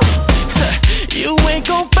 Oh, you ain't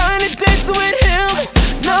gon' find a dance with him.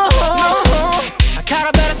 No, I got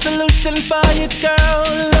a better solution for you,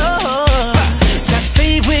 girl.